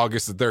starting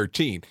August the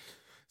 13th.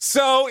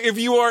 So if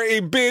you are a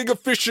big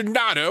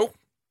aficionado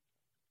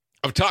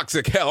of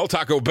Toxic Hell,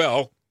 Taco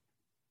Bell,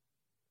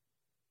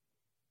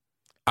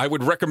 I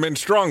would recommend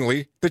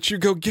strongly that you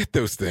go get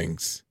those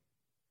things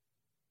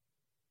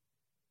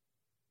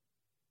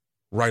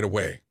right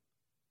away,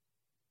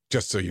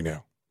 just so you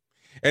know.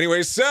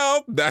 Anyway,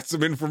 so that's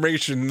some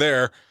information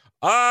there.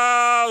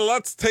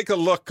 Let's take a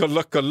look. I don't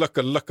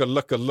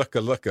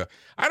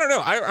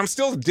know. I'm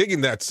still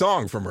digging that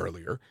song from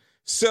earlier.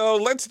 So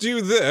let's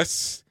do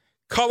this.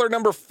 Caller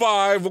number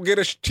 5 will get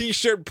a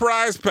t-shirt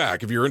prize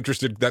pack. If you're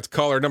interested, that's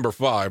caller number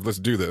 5. Let's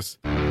do this.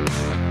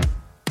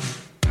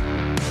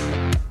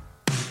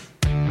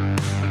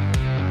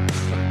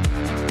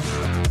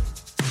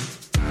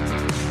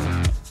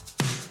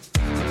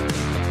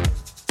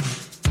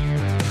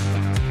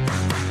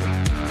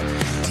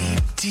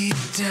 Deep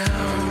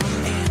down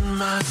in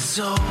my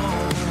soul,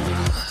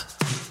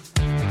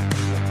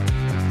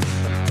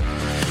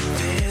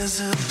 there's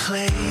a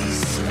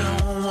place no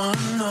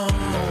one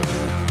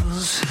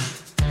knows.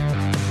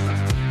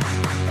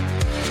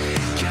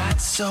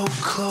 Got so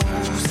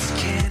close,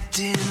 can't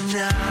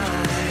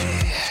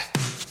deny.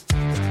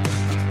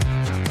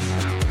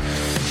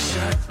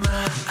 Shut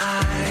my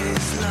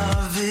eyes,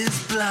 love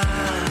is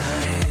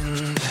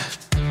blind.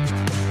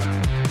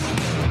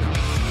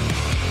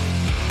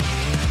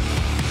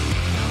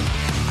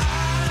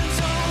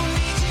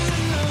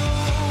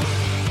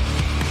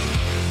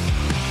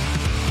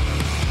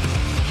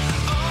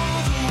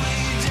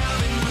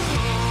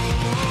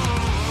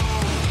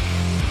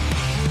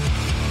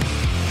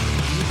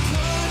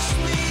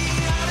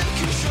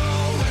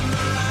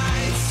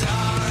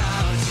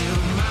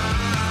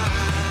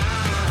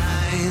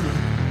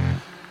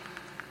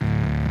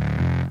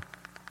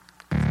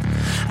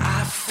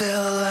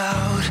 Fell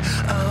out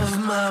of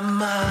my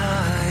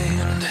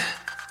mind.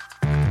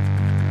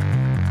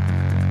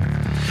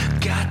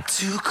 Got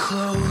too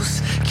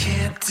close,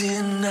 can't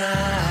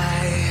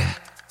deny.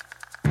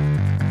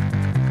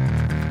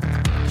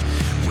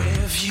 Where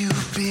have you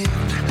been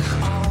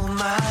all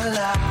my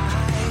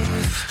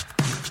life?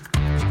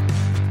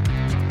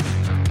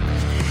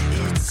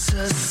 It's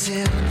a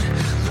sin,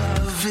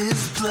 love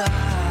is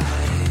blind.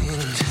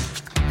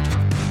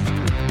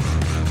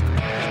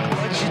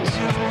 What'd you do?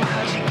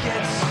 How'd you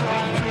get so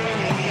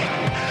pretty?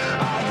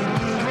 Are you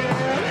leaving?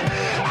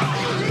 Are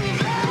you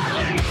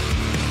leaving?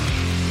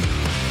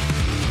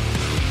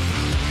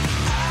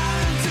 I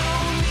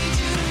don't need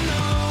you to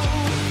know.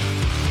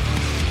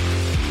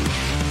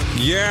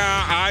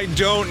 Yeah, I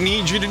don't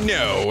need you to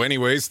know.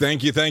 Anyways,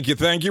 thank you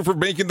for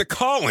making the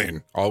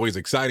call-in. Always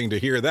exciting to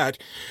hear that.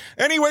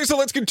 Anyway, so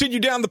let's continue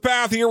down the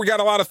path here. We got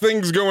a lot of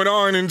things going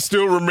on and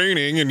still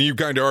remaining, and you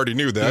kind of already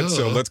knew that.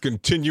 So let's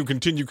continue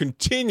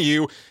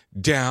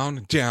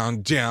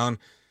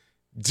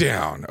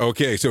down.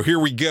 Okay, so here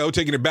we go,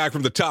 taking it back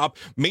from the top.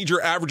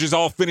 Major averages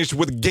all finished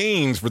with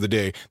gains for the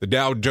day. The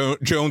Dow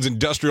Jones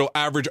Industrial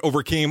Average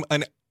overcame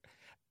an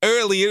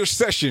earlier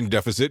session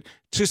deficit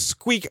to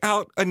squeak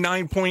out a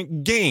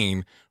 9-point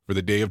gain for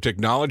the day of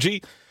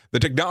technology. The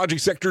technology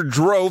sector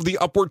drove the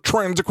upward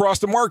trends across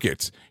the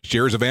markets.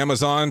 Shares of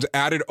Amazon's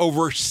added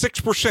over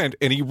 6%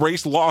 and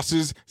erased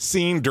losses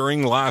seen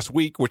during last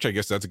week, which I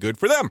guess that's good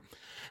for them.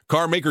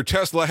 Car maker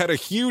Tesla had a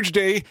huge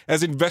day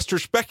as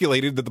investors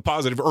speculated that the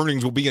positive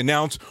earnings will be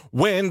announced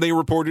when they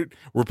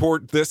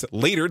report this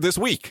later this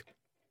week.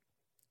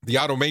 The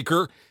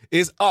automaker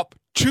is up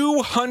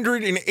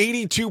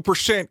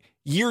 282%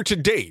 year to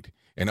date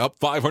and up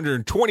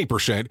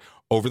 520%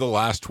 over the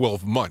last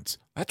 12 months.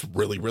 That's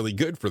really, really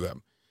good for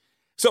them.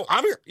 So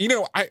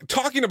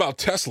talking about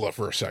Tesla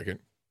for a second,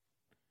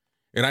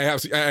 and I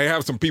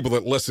have some people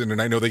that listen,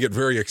 and I know they get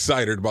very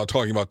excited about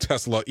talking about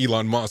Tesla,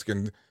 Elon Musk,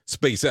 and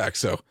SpaceX.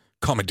 So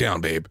calm it down,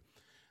 babe.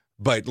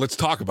 But let's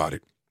talk about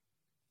it.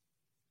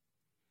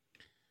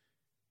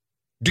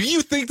 Do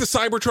you think the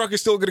Cybertruck is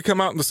still going to come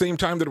out in the same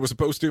time that it was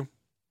supposed to,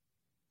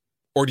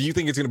 or do you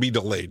think it's going to be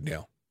delayed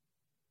now?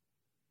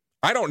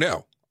 I don't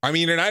know. I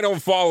mean, and I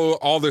don't follow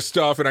all this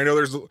stuff, and I know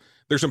there's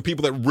some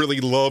people that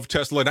really love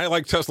Tesla, and I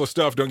like Tesla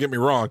stuff, don't get me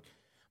wrong,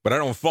 but I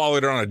don't follow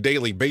it on a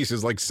daily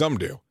basis like some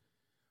do.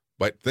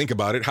 But think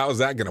about it. How is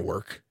that going to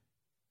work?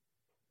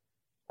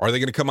 Are they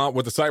going to come out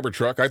with a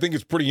Cybertruck? I think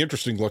it's pretty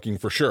interesting looking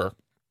for sure.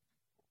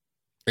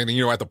 And,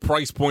 at the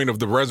price point of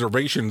the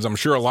reservations, I'm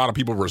sure a lot of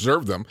people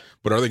reserve them,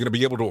 but are they going to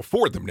be able to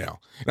afford them now?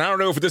 And I don't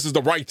know if this is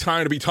the right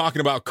time to be talking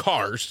about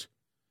cars,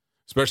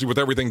 especially with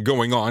everything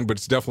going on, but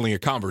it's definitely a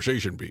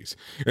conversation piece.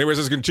 Anyways,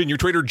 let's continue.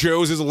 Trader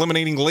Joe's is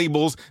eliminating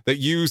labels that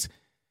use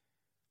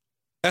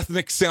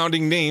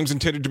ethnic-sounding names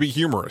intended to be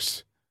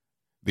humorous.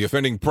 The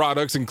offending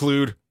products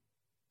include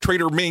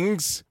Trader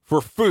Ming's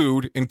for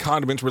food and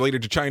condiments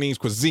related to Chinese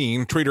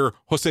cuisine, Trader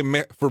Jose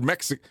for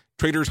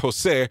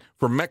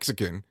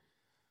Mexican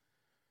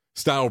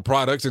style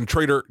products, and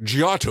Trader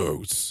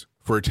Giotto's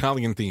for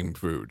Italian-themed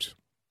foods.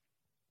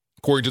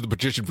 According to the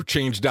petition for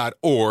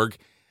change.org,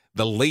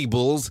 the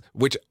labels,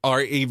 which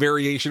are a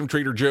variation of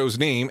Trader Joe's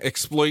name,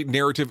 exploit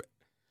narrative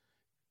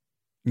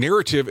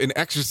and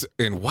exorcism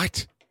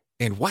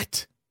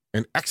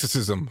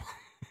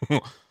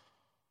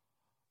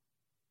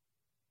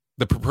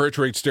that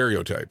perpetuate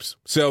stereotypes.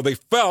 So they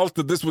felt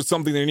that this was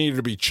something that needed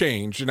to be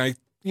changed, and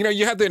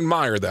you had to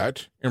admire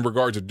that in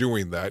regards to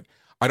doing that.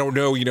 I don't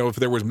know, if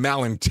there was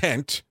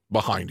malintent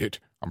behind it.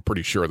 I'm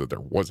pretty sure that there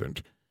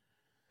wasn't.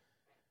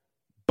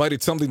 But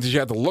it's something that you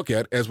have to look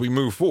at as we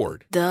move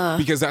forward.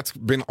 Because that's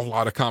been a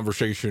lot of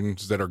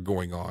conversations that are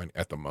going on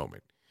at the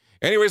moment.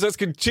 Anyways, let's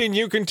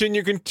continue. What do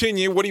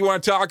you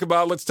want to talk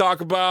about? Let's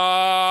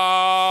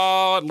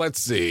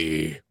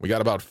see. We got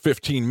about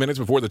 15 minutes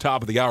before the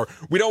top of the hour.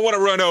 We don't want to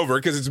run over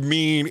because it's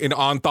mean and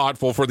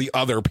unthoughtful for the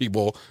other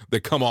people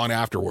that come on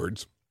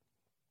afterwards.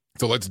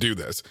 So let's do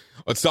this.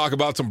 Let's talk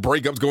about some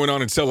breakups going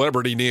on in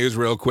celebrity news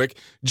real quick.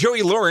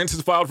 Joey Lawrence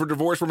has filed for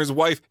divorce from his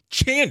wife,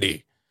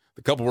 Chandy.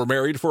 The couple were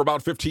married for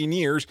about 15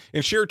 years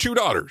and share 2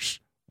 daughters.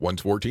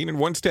 One's 14 and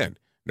one's 10.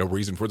 No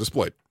reason for the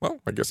split. Well,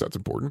 I guess that's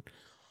important.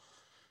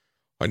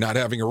 By not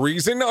having a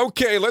reason.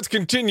 Okay, let's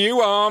continue.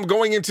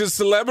 Going into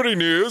celebrity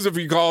news, if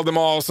you call them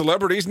all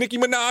celebrities, Nicki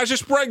Minaj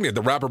is pregnant.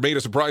 The rapper made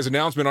a surprise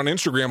announcement on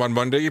Instagram on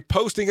Monday,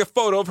 posting a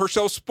photo of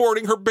herself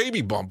sporting her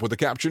baby bump with the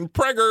caption,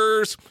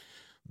 "Preggers."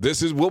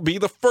 This will be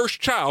the first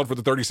child for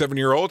the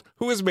 37-year-old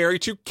who is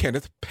married to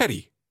Kenneth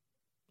Petty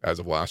as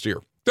of last year.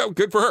 So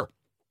good for her.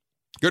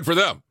 Good for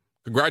them.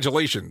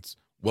 Congratulations.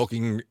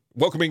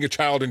 Welcoming a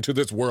child into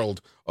this world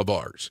of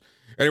ours.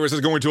 Anyways,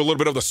 let's go into a little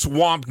bit of the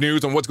swamp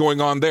news on what's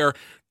going on there.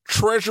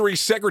 Treasury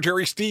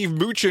Secretary Steve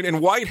Mnuchin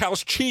and White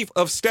House Chief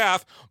of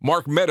Staff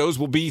Mark Meadows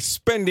will be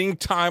spending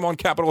time on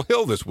Capitol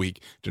Hill this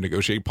week to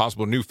negotiate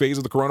possible new phase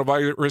of the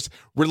coronavirus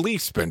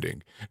relief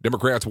spending.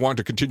 Democrats want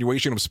a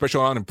continuation of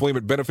special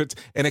unemployment benefits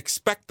and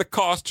expect the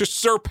cost to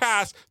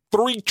surpass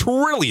 $3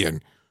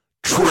 trillion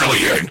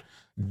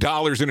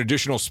in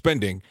additional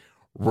spending.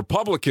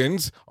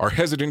 Republicans are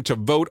hesitant to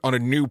vote on a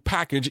new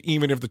package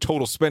even if the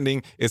total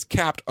spending is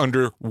capped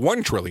under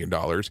 $1 trillion,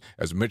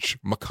 as Mitch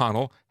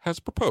McConnell has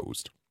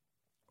proposed.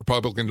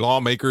 Republican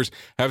lawmakers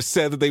have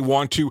said that they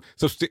want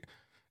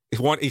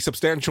a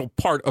substantial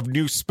part of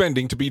new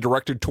spending to be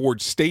directed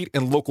towards state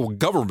and local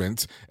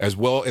governments, as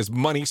well as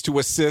monies to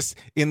assist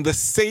in the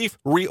safe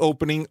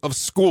reopening of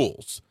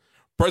schools.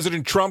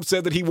 President Trump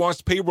said that he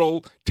wants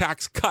payroll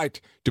tax cut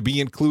to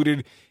be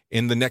included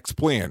in the next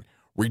plan.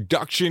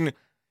 Reducing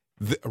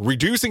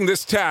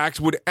this tax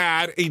would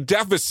add a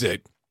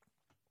deficit,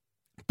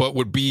 but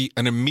would be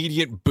an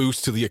immediate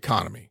boost to the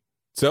economy.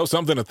 So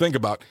something to think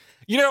about.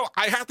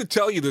 I have to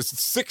tell you, this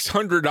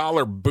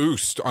 $600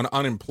 boost on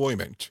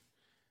unemployment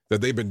that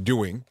they've been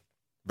doing,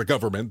 the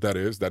government, that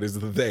is the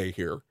they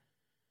here,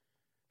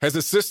 has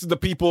assisted the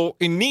people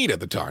in need at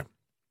the time.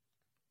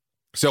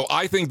 So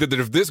I think that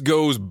if this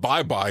goes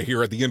bye-bye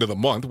here at the end of the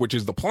month, which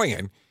is the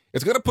plan,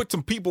 it's going to put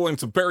some people in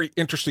some very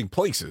interesting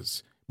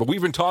places. But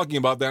we've been talking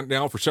about that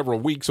now for several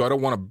weeks, so I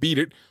don't want to beat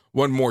it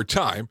one more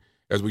time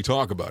as we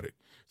talk about it.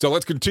 So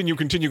let's continue.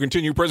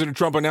 President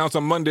Trump announced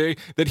on Monday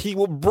that he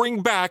will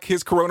bring back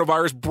his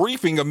coronavirus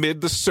briefing amid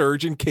the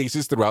surge in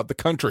cases throughout the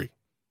country.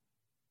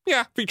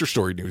 Yeah, feature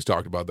story news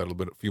talked about that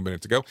a few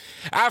minutes ago.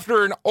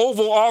 After an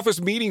Oval Office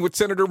meeting with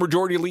Senator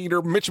Majority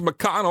Leader Mitch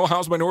McConnell,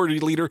 House Minority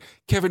Leader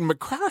Kevin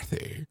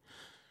McCarthy,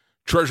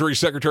 Treasury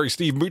Secretary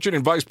Steve Mnuchin,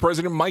 and Vice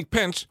President Mike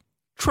Pence,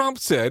 Trump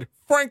said,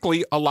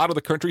 frankly, a lot of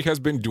the country has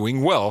been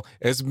doing well,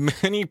 as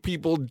many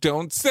people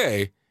don't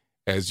say,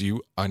 as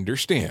you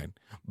understand.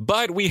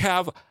 But we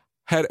have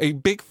had a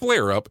big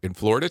flare-up in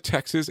Florida,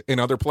 Texas, and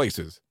other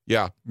places.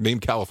 Yeah, name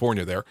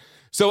California there.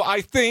 So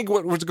I think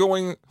what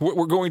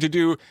we're going to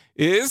do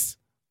is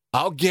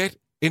I'll get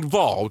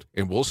involved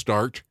and we'll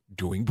start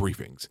doing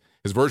briefings.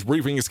 His first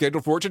briefing is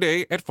scheduled for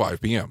today at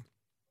 5 p.m.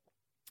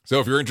 So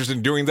if you're interested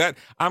in doing that,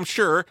 I'm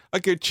sure a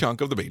good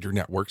chunk of the major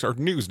networks, our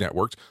news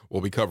networks,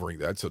 will be covering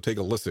that. So take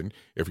a listen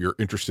if you're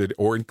interested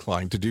or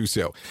inclined to do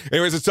so.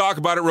 Anyways, let's talk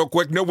about it real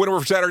quick. No winner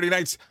for Saturday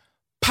night's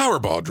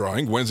Powerball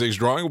drawing. Wednesday's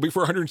drawing will be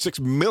for $106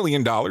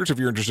 million if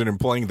you're interested in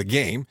playing the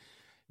game.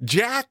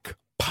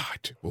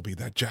 Jackpot will be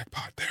that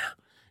jackpot there.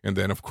 And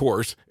then, of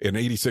course, an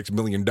 $86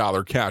 million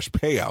cash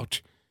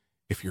payout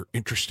if you're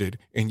interested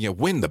and you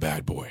win the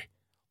bad boy.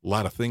 A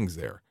lot of things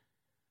there.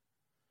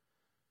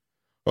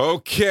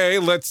 Okay,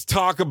 let's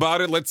talk about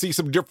it. Let's see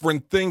some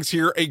different things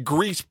here. A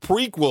Grease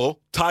prequel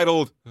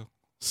titled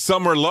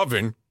Summer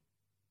Lovin'.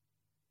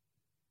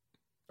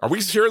 Are we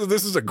sure that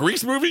this is a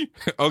Grease movie?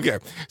 Okay.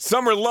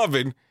 Summer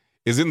Lovin'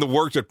 is in the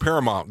works at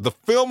Paramount. The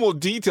film will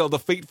detail the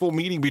fateful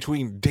meeting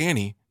between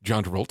Danny,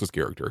 John Travolta's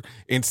character,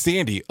 and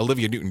Sandy,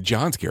 Olivia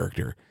Newton-John's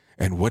character,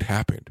 and what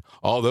happened.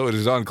 Although it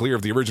is unclear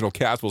if the original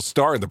cast will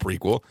star in the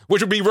prequel,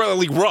 which would be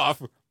really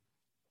rough,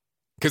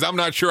 because I'm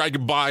not sure I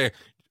could buy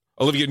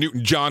Olivia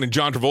Newton-John and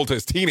John Travolta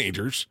as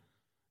teenagers,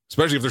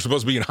 especially if they're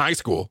supposed to be in high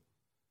school.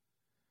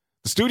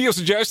 The studio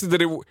suggested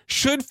that it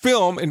should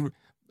film and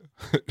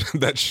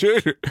let's say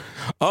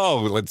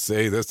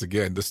this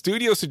again. The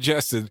studio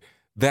suggested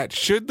that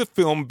should the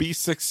film be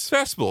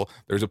successful,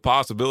 there's a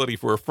possibility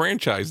for a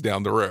franchise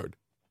down the road.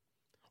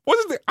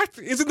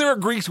 Isn't there a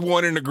Grease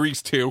 1 and a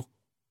Grease 2?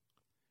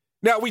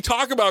 Now, we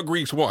talk about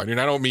Grease 1,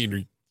 and I don't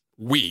mean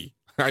we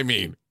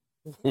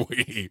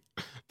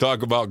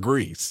talk about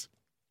Grease.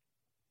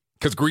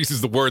 Because Grease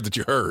is the word that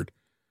you heard.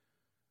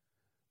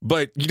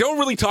 But you don't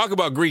really talk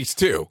about Grease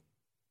 2.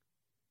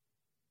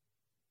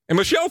 And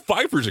Michelle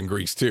Pfeiffer's in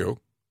Grease 2.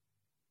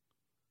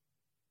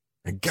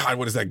 And God,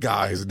 what is that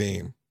guy's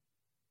name?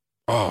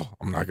 Oh,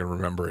 I'm not going to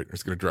remember it.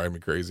 It's going to drive me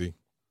crazy.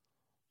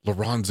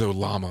 Lorenzo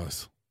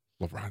Lamas.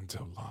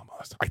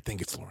 I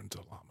think it's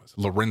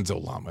Lorenzo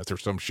Lamas or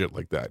some shit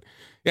like that.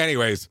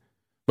 Anyways,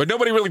 but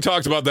nobody really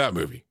talks about that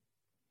movie.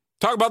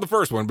 Talk about the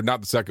first one, but not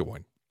the second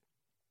one.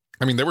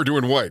 I mean, they were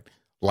doing what?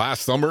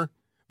 Last summer?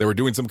 They were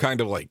doing some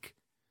kind of it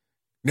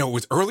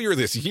was earlier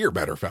this year,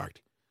 matter of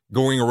fact,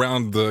 going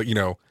around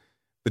the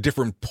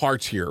different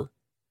parts here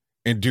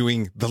and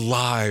doing the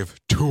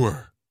live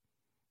tour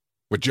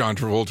with John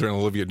Travolta and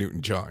Olivia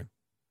Newton-John.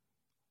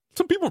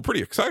 Some people are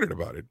pretty excited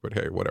about it, but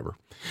hey, whatever.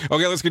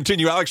 Okay, let's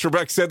continue. Alex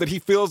Trebek said that he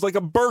feels like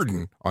a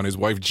burden on his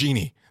wife,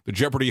 Jeannie. The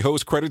Jeopardy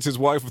host credits his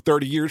wife of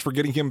 30 years for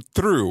getting him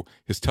through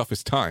his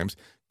toughest times,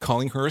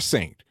 calling her a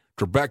saint.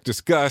 Trebek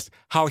discussed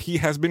how he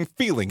has been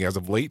feeling as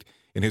of late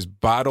in his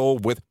battle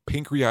with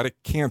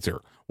pancreatic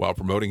cancer while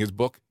promoting his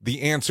book,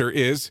 The Answer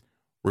Is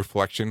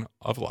Reflection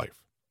of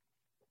Life.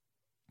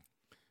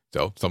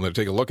 So, something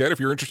to take a look at if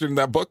you're interested in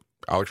that book.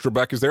 Alex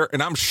Trebek is there,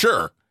 and I'm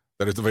sure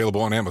that it's available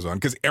on Amazon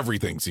because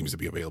everything seems to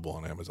be available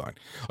on Amazon.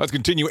 Let's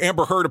continue.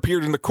 Amber Heard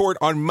appeared in the court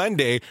on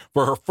Monday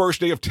for her first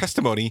day of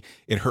testimony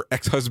in her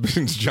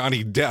ex-husband's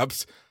Johnny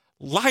Depp's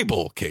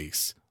libel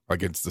case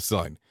against the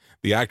Sun.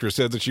 The actress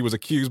said that she was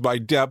accused by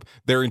Depp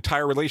their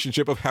entire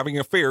relationship of having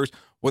affairs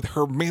with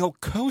her male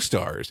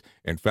co-stars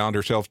and found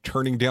herself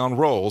turning down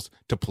roles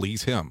to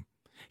please him.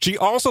 She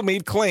also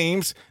made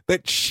claims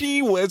that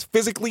she was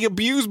physically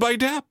abused by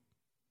Depp.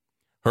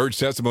 Heard's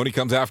testimony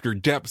comes after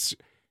Depp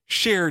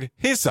shared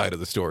his side of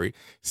the story,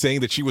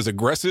 saying that she was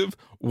aggressive,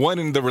 one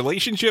in the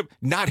relationship,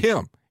 not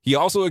him. He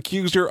also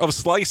accused her of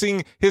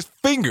slicing his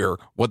finger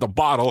with a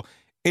bottle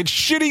and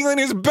shitting on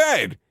his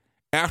bed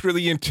after an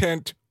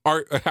intense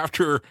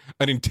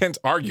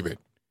argument.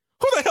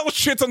 Who the hell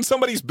shits on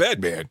somebody's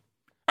bed, man?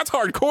 That's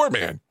hardcore,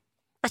 man.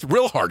 That's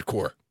real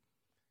hardcore.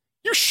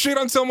 You shit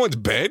on someone's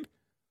bed?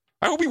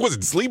 I hope he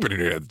wasn't sleeping in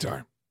it at the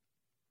time.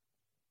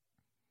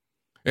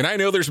 And I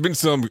know there's been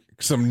some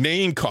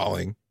name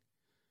calling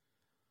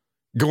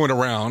going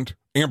around,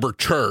 Amber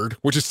Turd,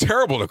 which is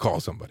terrible to call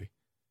somebody.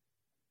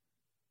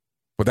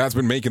 But that's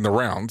been making the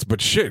rounds.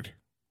 But shit.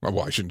 Well,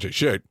 I shouldn't say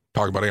shit.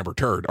 Talking about Amber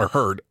Turd or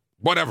Heard.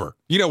 Whatever.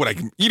 You know what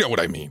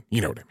I mean.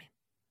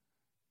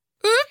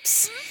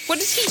 Oops. What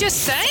did he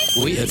just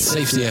say? We at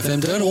Safety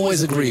FM don't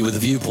always agree with the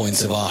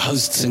viewpoints of our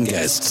hosts and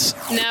guests.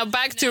 Now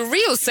back to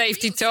real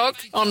safety talk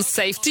on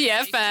Safety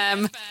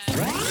FM.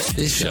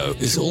 This show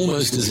is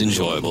almost as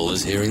enjoyable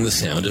as hearing the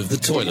sound of the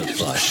toilet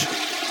flush.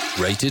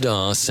 Rated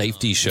R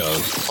Safety Show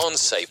on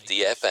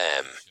Safety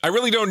FM. I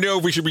really don't know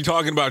if we should be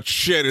talking about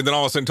shit and then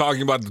all of a sudden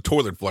talking about the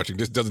toilet flushing.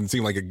 Just doesn't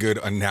seem like a good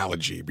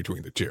analogy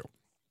between the two.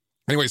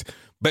 Anyways,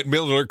 Bette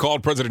Midler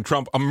called President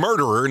Trump a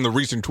murderer in the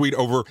recent tweet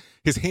over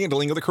his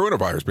handling of the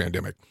coronavirus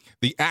pandemic.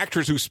 The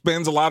actress, who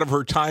spends a lot of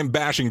her time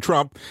bashing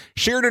Trump,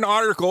 shared an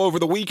article over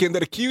the weekend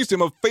that accused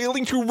him of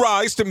failing to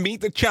rise to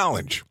meet the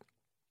challenge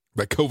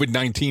the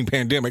COVID-19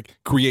 pandemic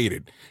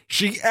created.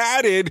 She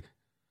added,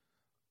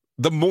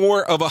 the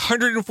more of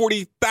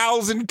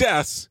 140,000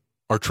 deaths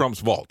are Trump's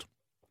fault.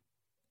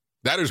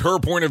 That is her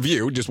point of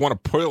view. Just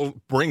want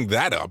to bring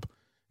that up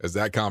as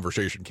that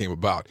conversation came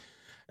about.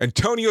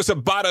 Antonio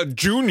Sabata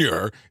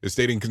Jr. is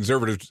stating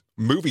conservatives'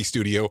 movie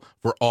studio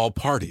for all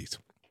parties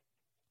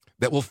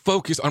that will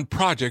focus on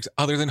projects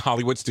other than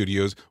Hollywood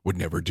studios would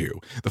never do.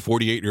 The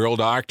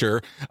 48-year-old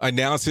actor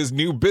announced his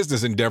new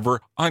business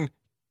endeavor on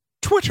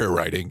Twitter,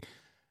 writing,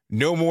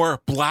 "No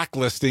more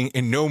blacklisting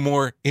and no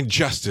more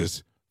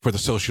injustice for the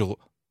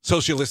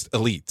socialist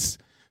elites."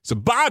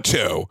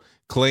 Sabato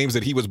claims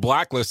that he was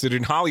blacklisted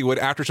in Hollywood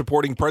after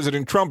supporting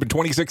President Trump in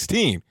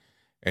 2016.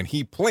 And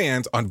he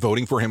plans on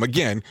voting for him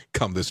again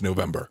come this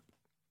November.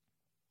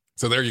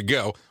 So there you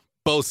go.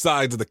 Both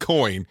sides of the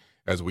coin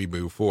as we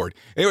move forward.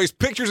 Anyways,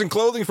 pictures and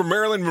clothing from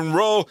Marilyn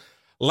Monroe's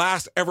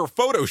last ever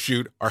photo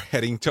shoot are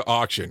heading to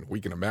auction. We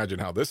can imagine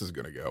how this is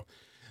going to go.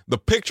 The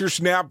picture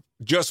snapped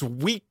just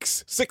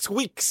 6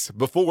 weeks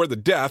before the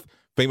death,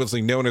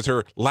 famously known as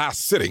her last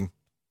sitting,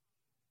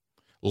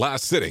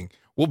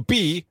 will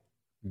be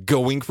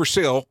going for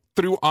sale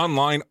through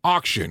online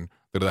auction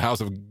to the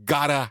house of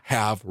Gotta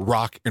Have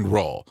Rock and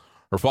Roll.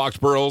 Her Fox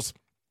pearls,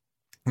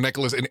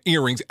 necklace, and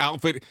earrings,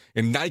 outfit,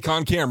 and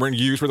Nikon camera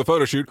used for the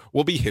photo shoot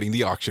will be hitting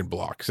the auction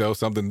block. So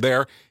something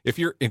there if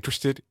you're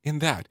interested in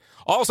that.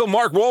 Also,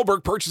 Mark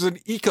Wahlberg purchased an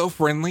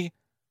eco-friendly,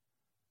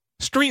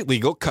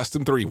 street-legal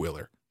custom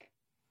three-wheeler.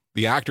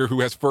 The actor, who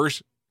has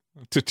first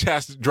to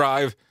test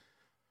drive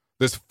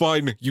this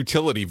fun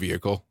utility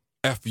vehicle,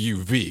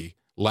 FUV,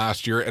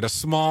 last year at a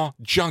small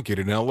junket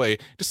in LA,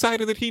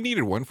 decided that he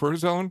needed one for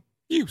his own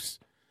use.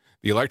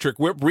 The electric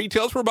whip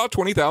retails for about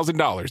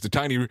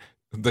 $20,000.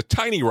 The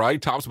tiny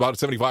ride tops about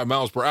 75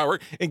 miles per hour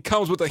and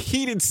comes with a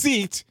heated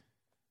seat,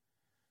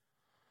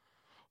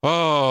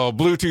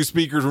 Bluetooth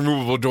speakers,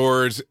 removable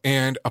doors,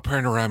 and a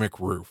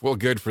panoramic roof. Well,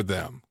 good for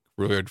them.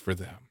 Good for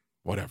them.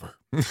 Whatever.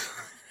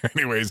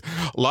 Anyways,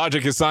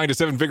 Logic has signed a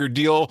 7-figure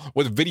deal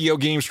with video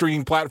game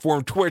streaming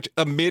platform Twitch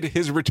amid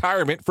his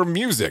retirement from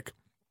music.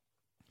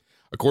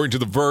 According to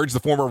The Verge,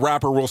 the former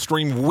rapper will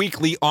stream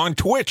weekly on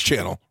Twitch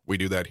channel. We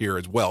do that here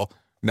as well,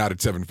 not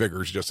at 7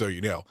 figures, just so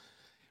you know.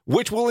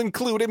 Which will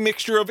include a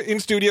mixture of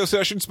in-studio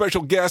sessions,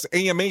 special guests,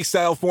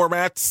 AMA-style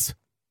formats,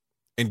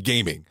 and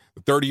gaming.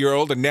 The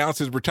 30-year-old announced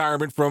his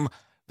retirement after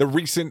the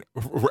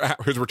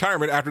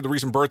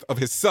recent birth of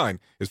his son.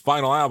 His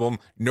final album,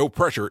 No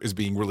Pressure, is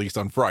being released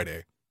on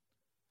Friday.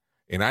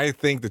 And I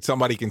think that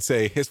somebody can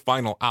say his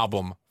final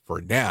album for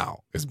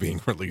now is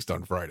being released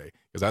on Friday,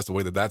 because that's the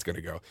way that that's going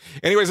to go.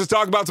 Anyways, let's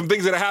talk about some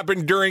things that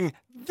happened during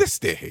this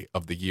day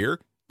of the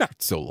year,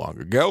 not so long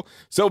ago.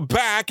 So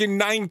back in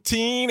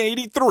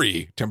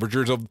 1983,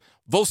 temperatures of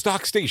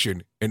Vostok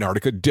Station,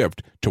 Antarctica,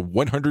 dipped to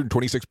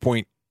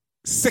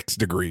 126.6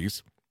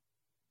 degrees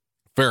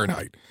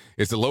Fahrenheit.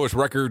 It's the lowest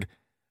record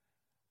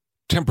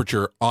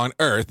temperature on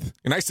Earth.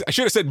 And I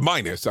should have said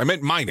minus. I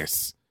meant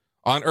minus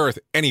on Earth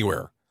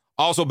anywhere.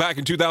 Also back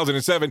in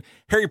 2007,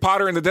 Harry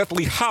Potter and the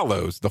Deathly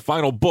Hallows, the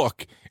final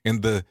book in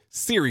the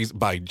series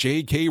by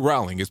J.K.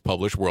 Rowling, is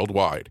published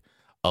worldwide.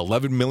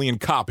 11 million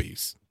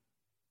copies.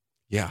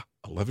 Yeah,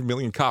 11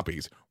 million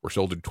copies were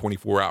sold in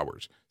 24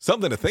 hours.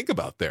 Something to think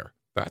about there.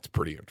 That's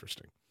pretty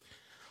interesting.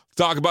 Let's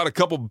talk about a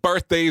couple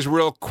birthdays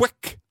real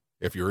quick,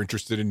 if you're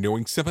interested in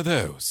knowing some of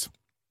those.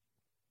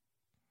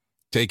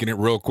 Taking it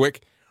real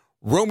quick,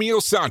 Romeo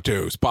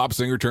Santos, pop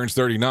singer, turns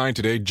 39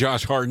 today.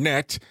 Josh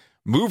Hartnett,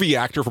 movie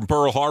actor from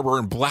Pearl Harbor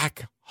and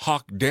Black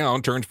Hawk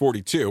Down, turns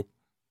 42.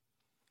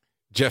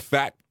 Jeff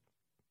Fat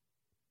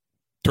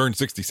turns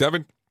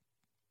 67.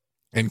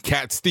 And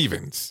Cat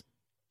Stevens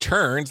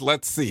turns,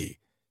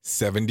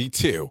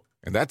 72.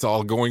 And that's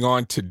all going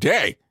on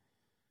today.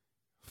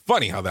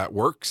 Funny how that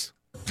works.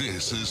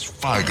 This is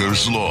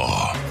Feiger's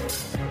Law.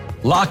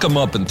 Lock them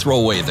up and throw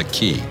away the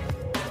key.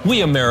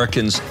 We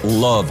Americans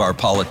love our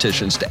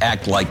politicians to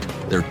act like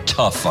they're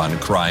tough on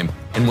crime.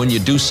 And when you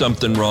do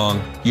something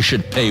wrong, you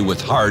should pay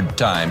with hard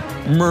time.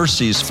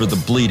 Mercies for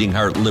the bleeding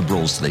heart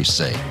liberals, they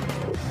say.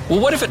 Well,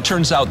 what if it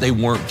turns out they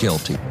weren't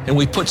guilty and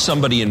we put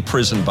somebody in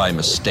prison by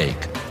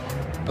mistake?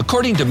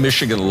 According to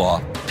Michigan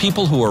law,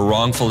 people who are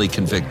wrongfully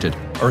convicted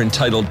are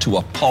entitled to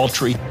a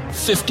paltry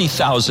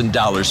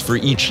 $50,000 for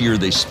each year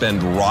they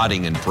spend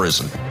rotting in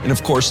prison. And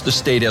of course, the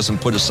state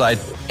hasn't put aside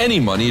any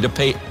money to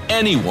pay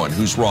anyone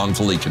who's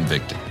wrongfully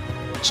convicted.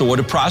 So what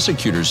do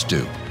prosecutors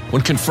do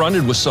when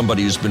confronted with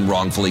somebody who's been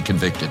wrongfully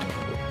convicted?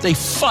 They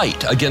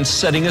fight against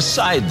setting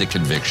aside the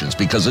convictions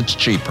because it's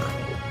cheaper.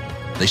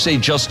 They say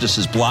justice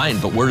is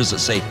blind, but where does it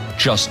say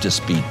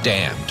justice be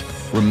damned?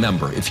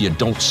 Remember, if you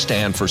don't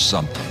stand for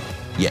something,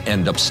 you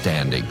end up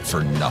standing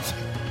for nothing.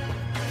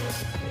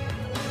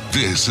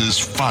 This is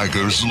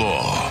Feiger's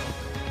Law.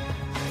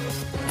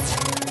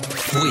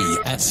 We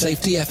at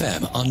Safety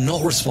FM are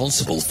not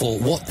responsible for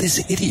what this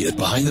idiot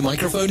behind the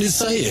microphone is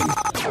saying.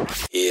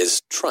 He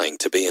is trying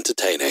to be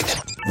entertaining.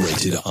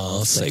 Rated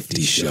R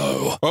Safety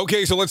Show.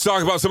 Okay, so let's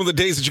talk about some of the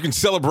days that you can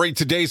celebrate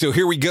today. So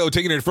here we go,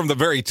 taking it from the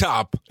very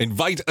top.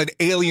 Invite an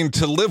alien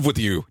to live with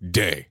you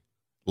day.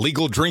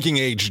 Legal drinking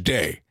age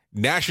day.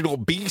 National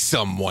Be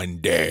Someone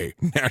Day.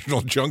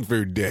 National Junk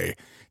Food Day.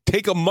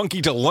 Take a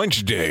monkey to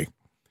lunch day.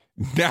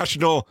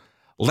 National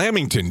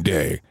Lamington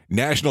Day.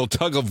 National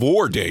Tug of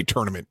War Day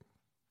tournament.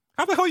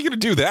 How the hell are you going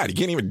to do that? You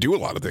can't even do a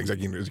lot of things.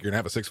 Like you're going to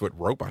have a 6-foot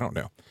rope? I don't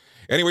know.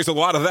 Anyways, a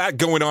lot of that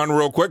going on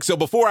real quick. So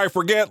before I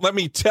forget, let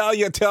me tell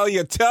you.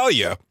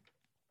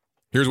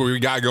 Here's what we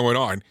got going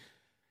on.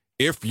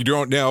 If you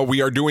don't know,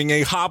 we are doing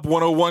a Hop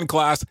 101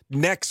 class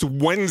next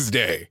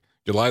Wednesday,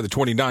 July the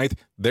 29th.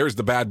 There's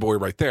the bad boy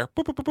right there.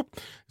 Boop, boop, boop, boop.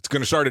 It's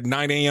going to start at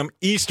 9 a.m.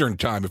 Eastern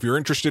time. If you're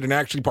interested in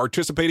actually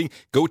participating,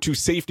 go to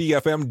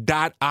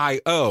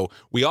safetyfm.io.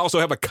 We also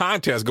have a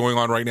contest going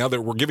on right now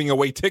that we're giving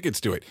away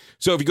tickets to it.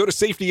 So if you go to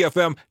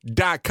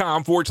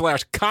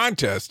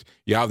safetyfm.com/contest,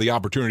 you have the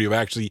opportunity of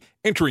actually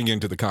entering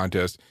into the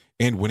contest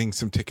and winning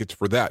some tickets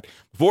for that.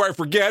 Before I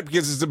forget,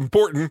 because it's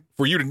important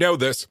for you to know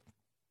this,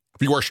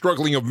 if you are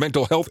struggling with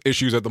mental health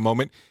issues at the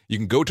moment, you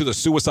can go to the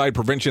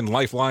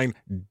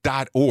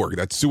suicidepreventionlifeline.org.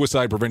 That's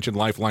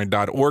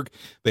suicidepreventionlifeline.org.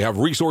 They have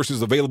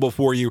resources available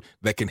for you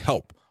that can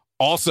help.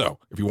 Also,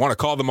 if you want to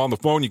call them on the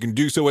phone, you can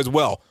do so as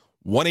well.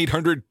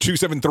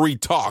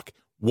 1-800-273-TALK.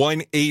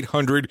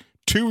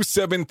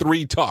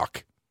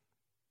 1-800-273-TALK.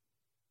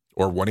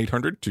 Or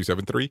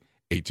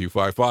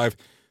 1-800-273-8255.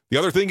 The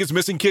other thing is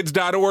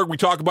missingkids.org. We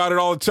talk about it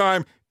all the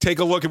time. Take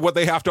a look at what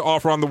they have to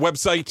offer on the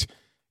website.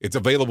 It's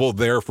available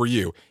there for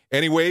you.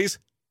 Anyways,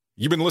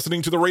 you've been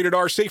listening to the Rated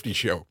R Safety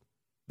Show.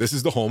 This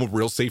is the home of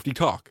real safety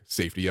talk,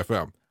 Safety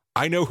FM.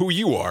 I know who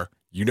you are.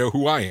 You know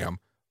who I am.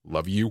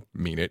 Love you.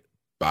 Mean it.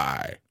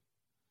 Bye.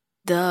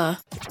 Duh.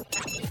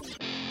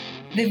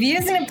 The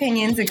views and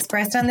opinions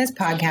expressed on this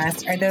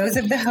podcast are those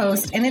of the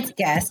host and its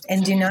guest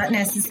and do not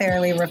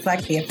necessarily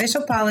reflect the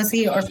official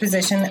policy or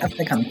position of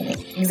the company.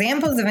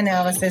 Examples of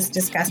analysis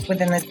discussed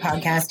within this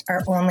podcast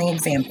are only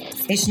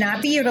examples. They should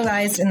not be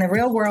utilized in the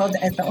real world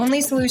as the only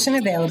solution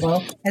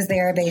available, as they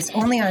are based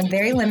only on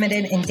very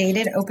limited and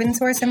dated open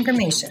source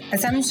information.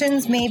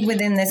 Assumptions made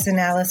within this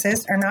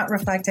analysis are not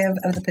reflective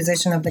of the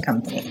position of the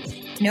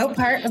company. No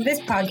part of this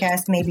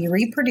podcast may be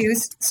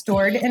reproduced,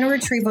 stored in a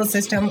retrieval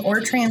system, or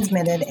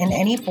transmitted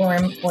in any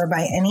form or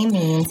by any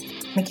means,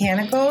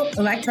 mechanical,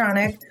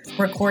 electronic,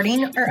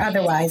 recording, or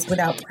otherwise,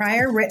 without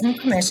prior written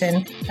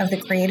permission of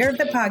the creator of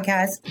the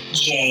podcast,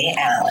 Jay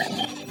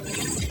Allen.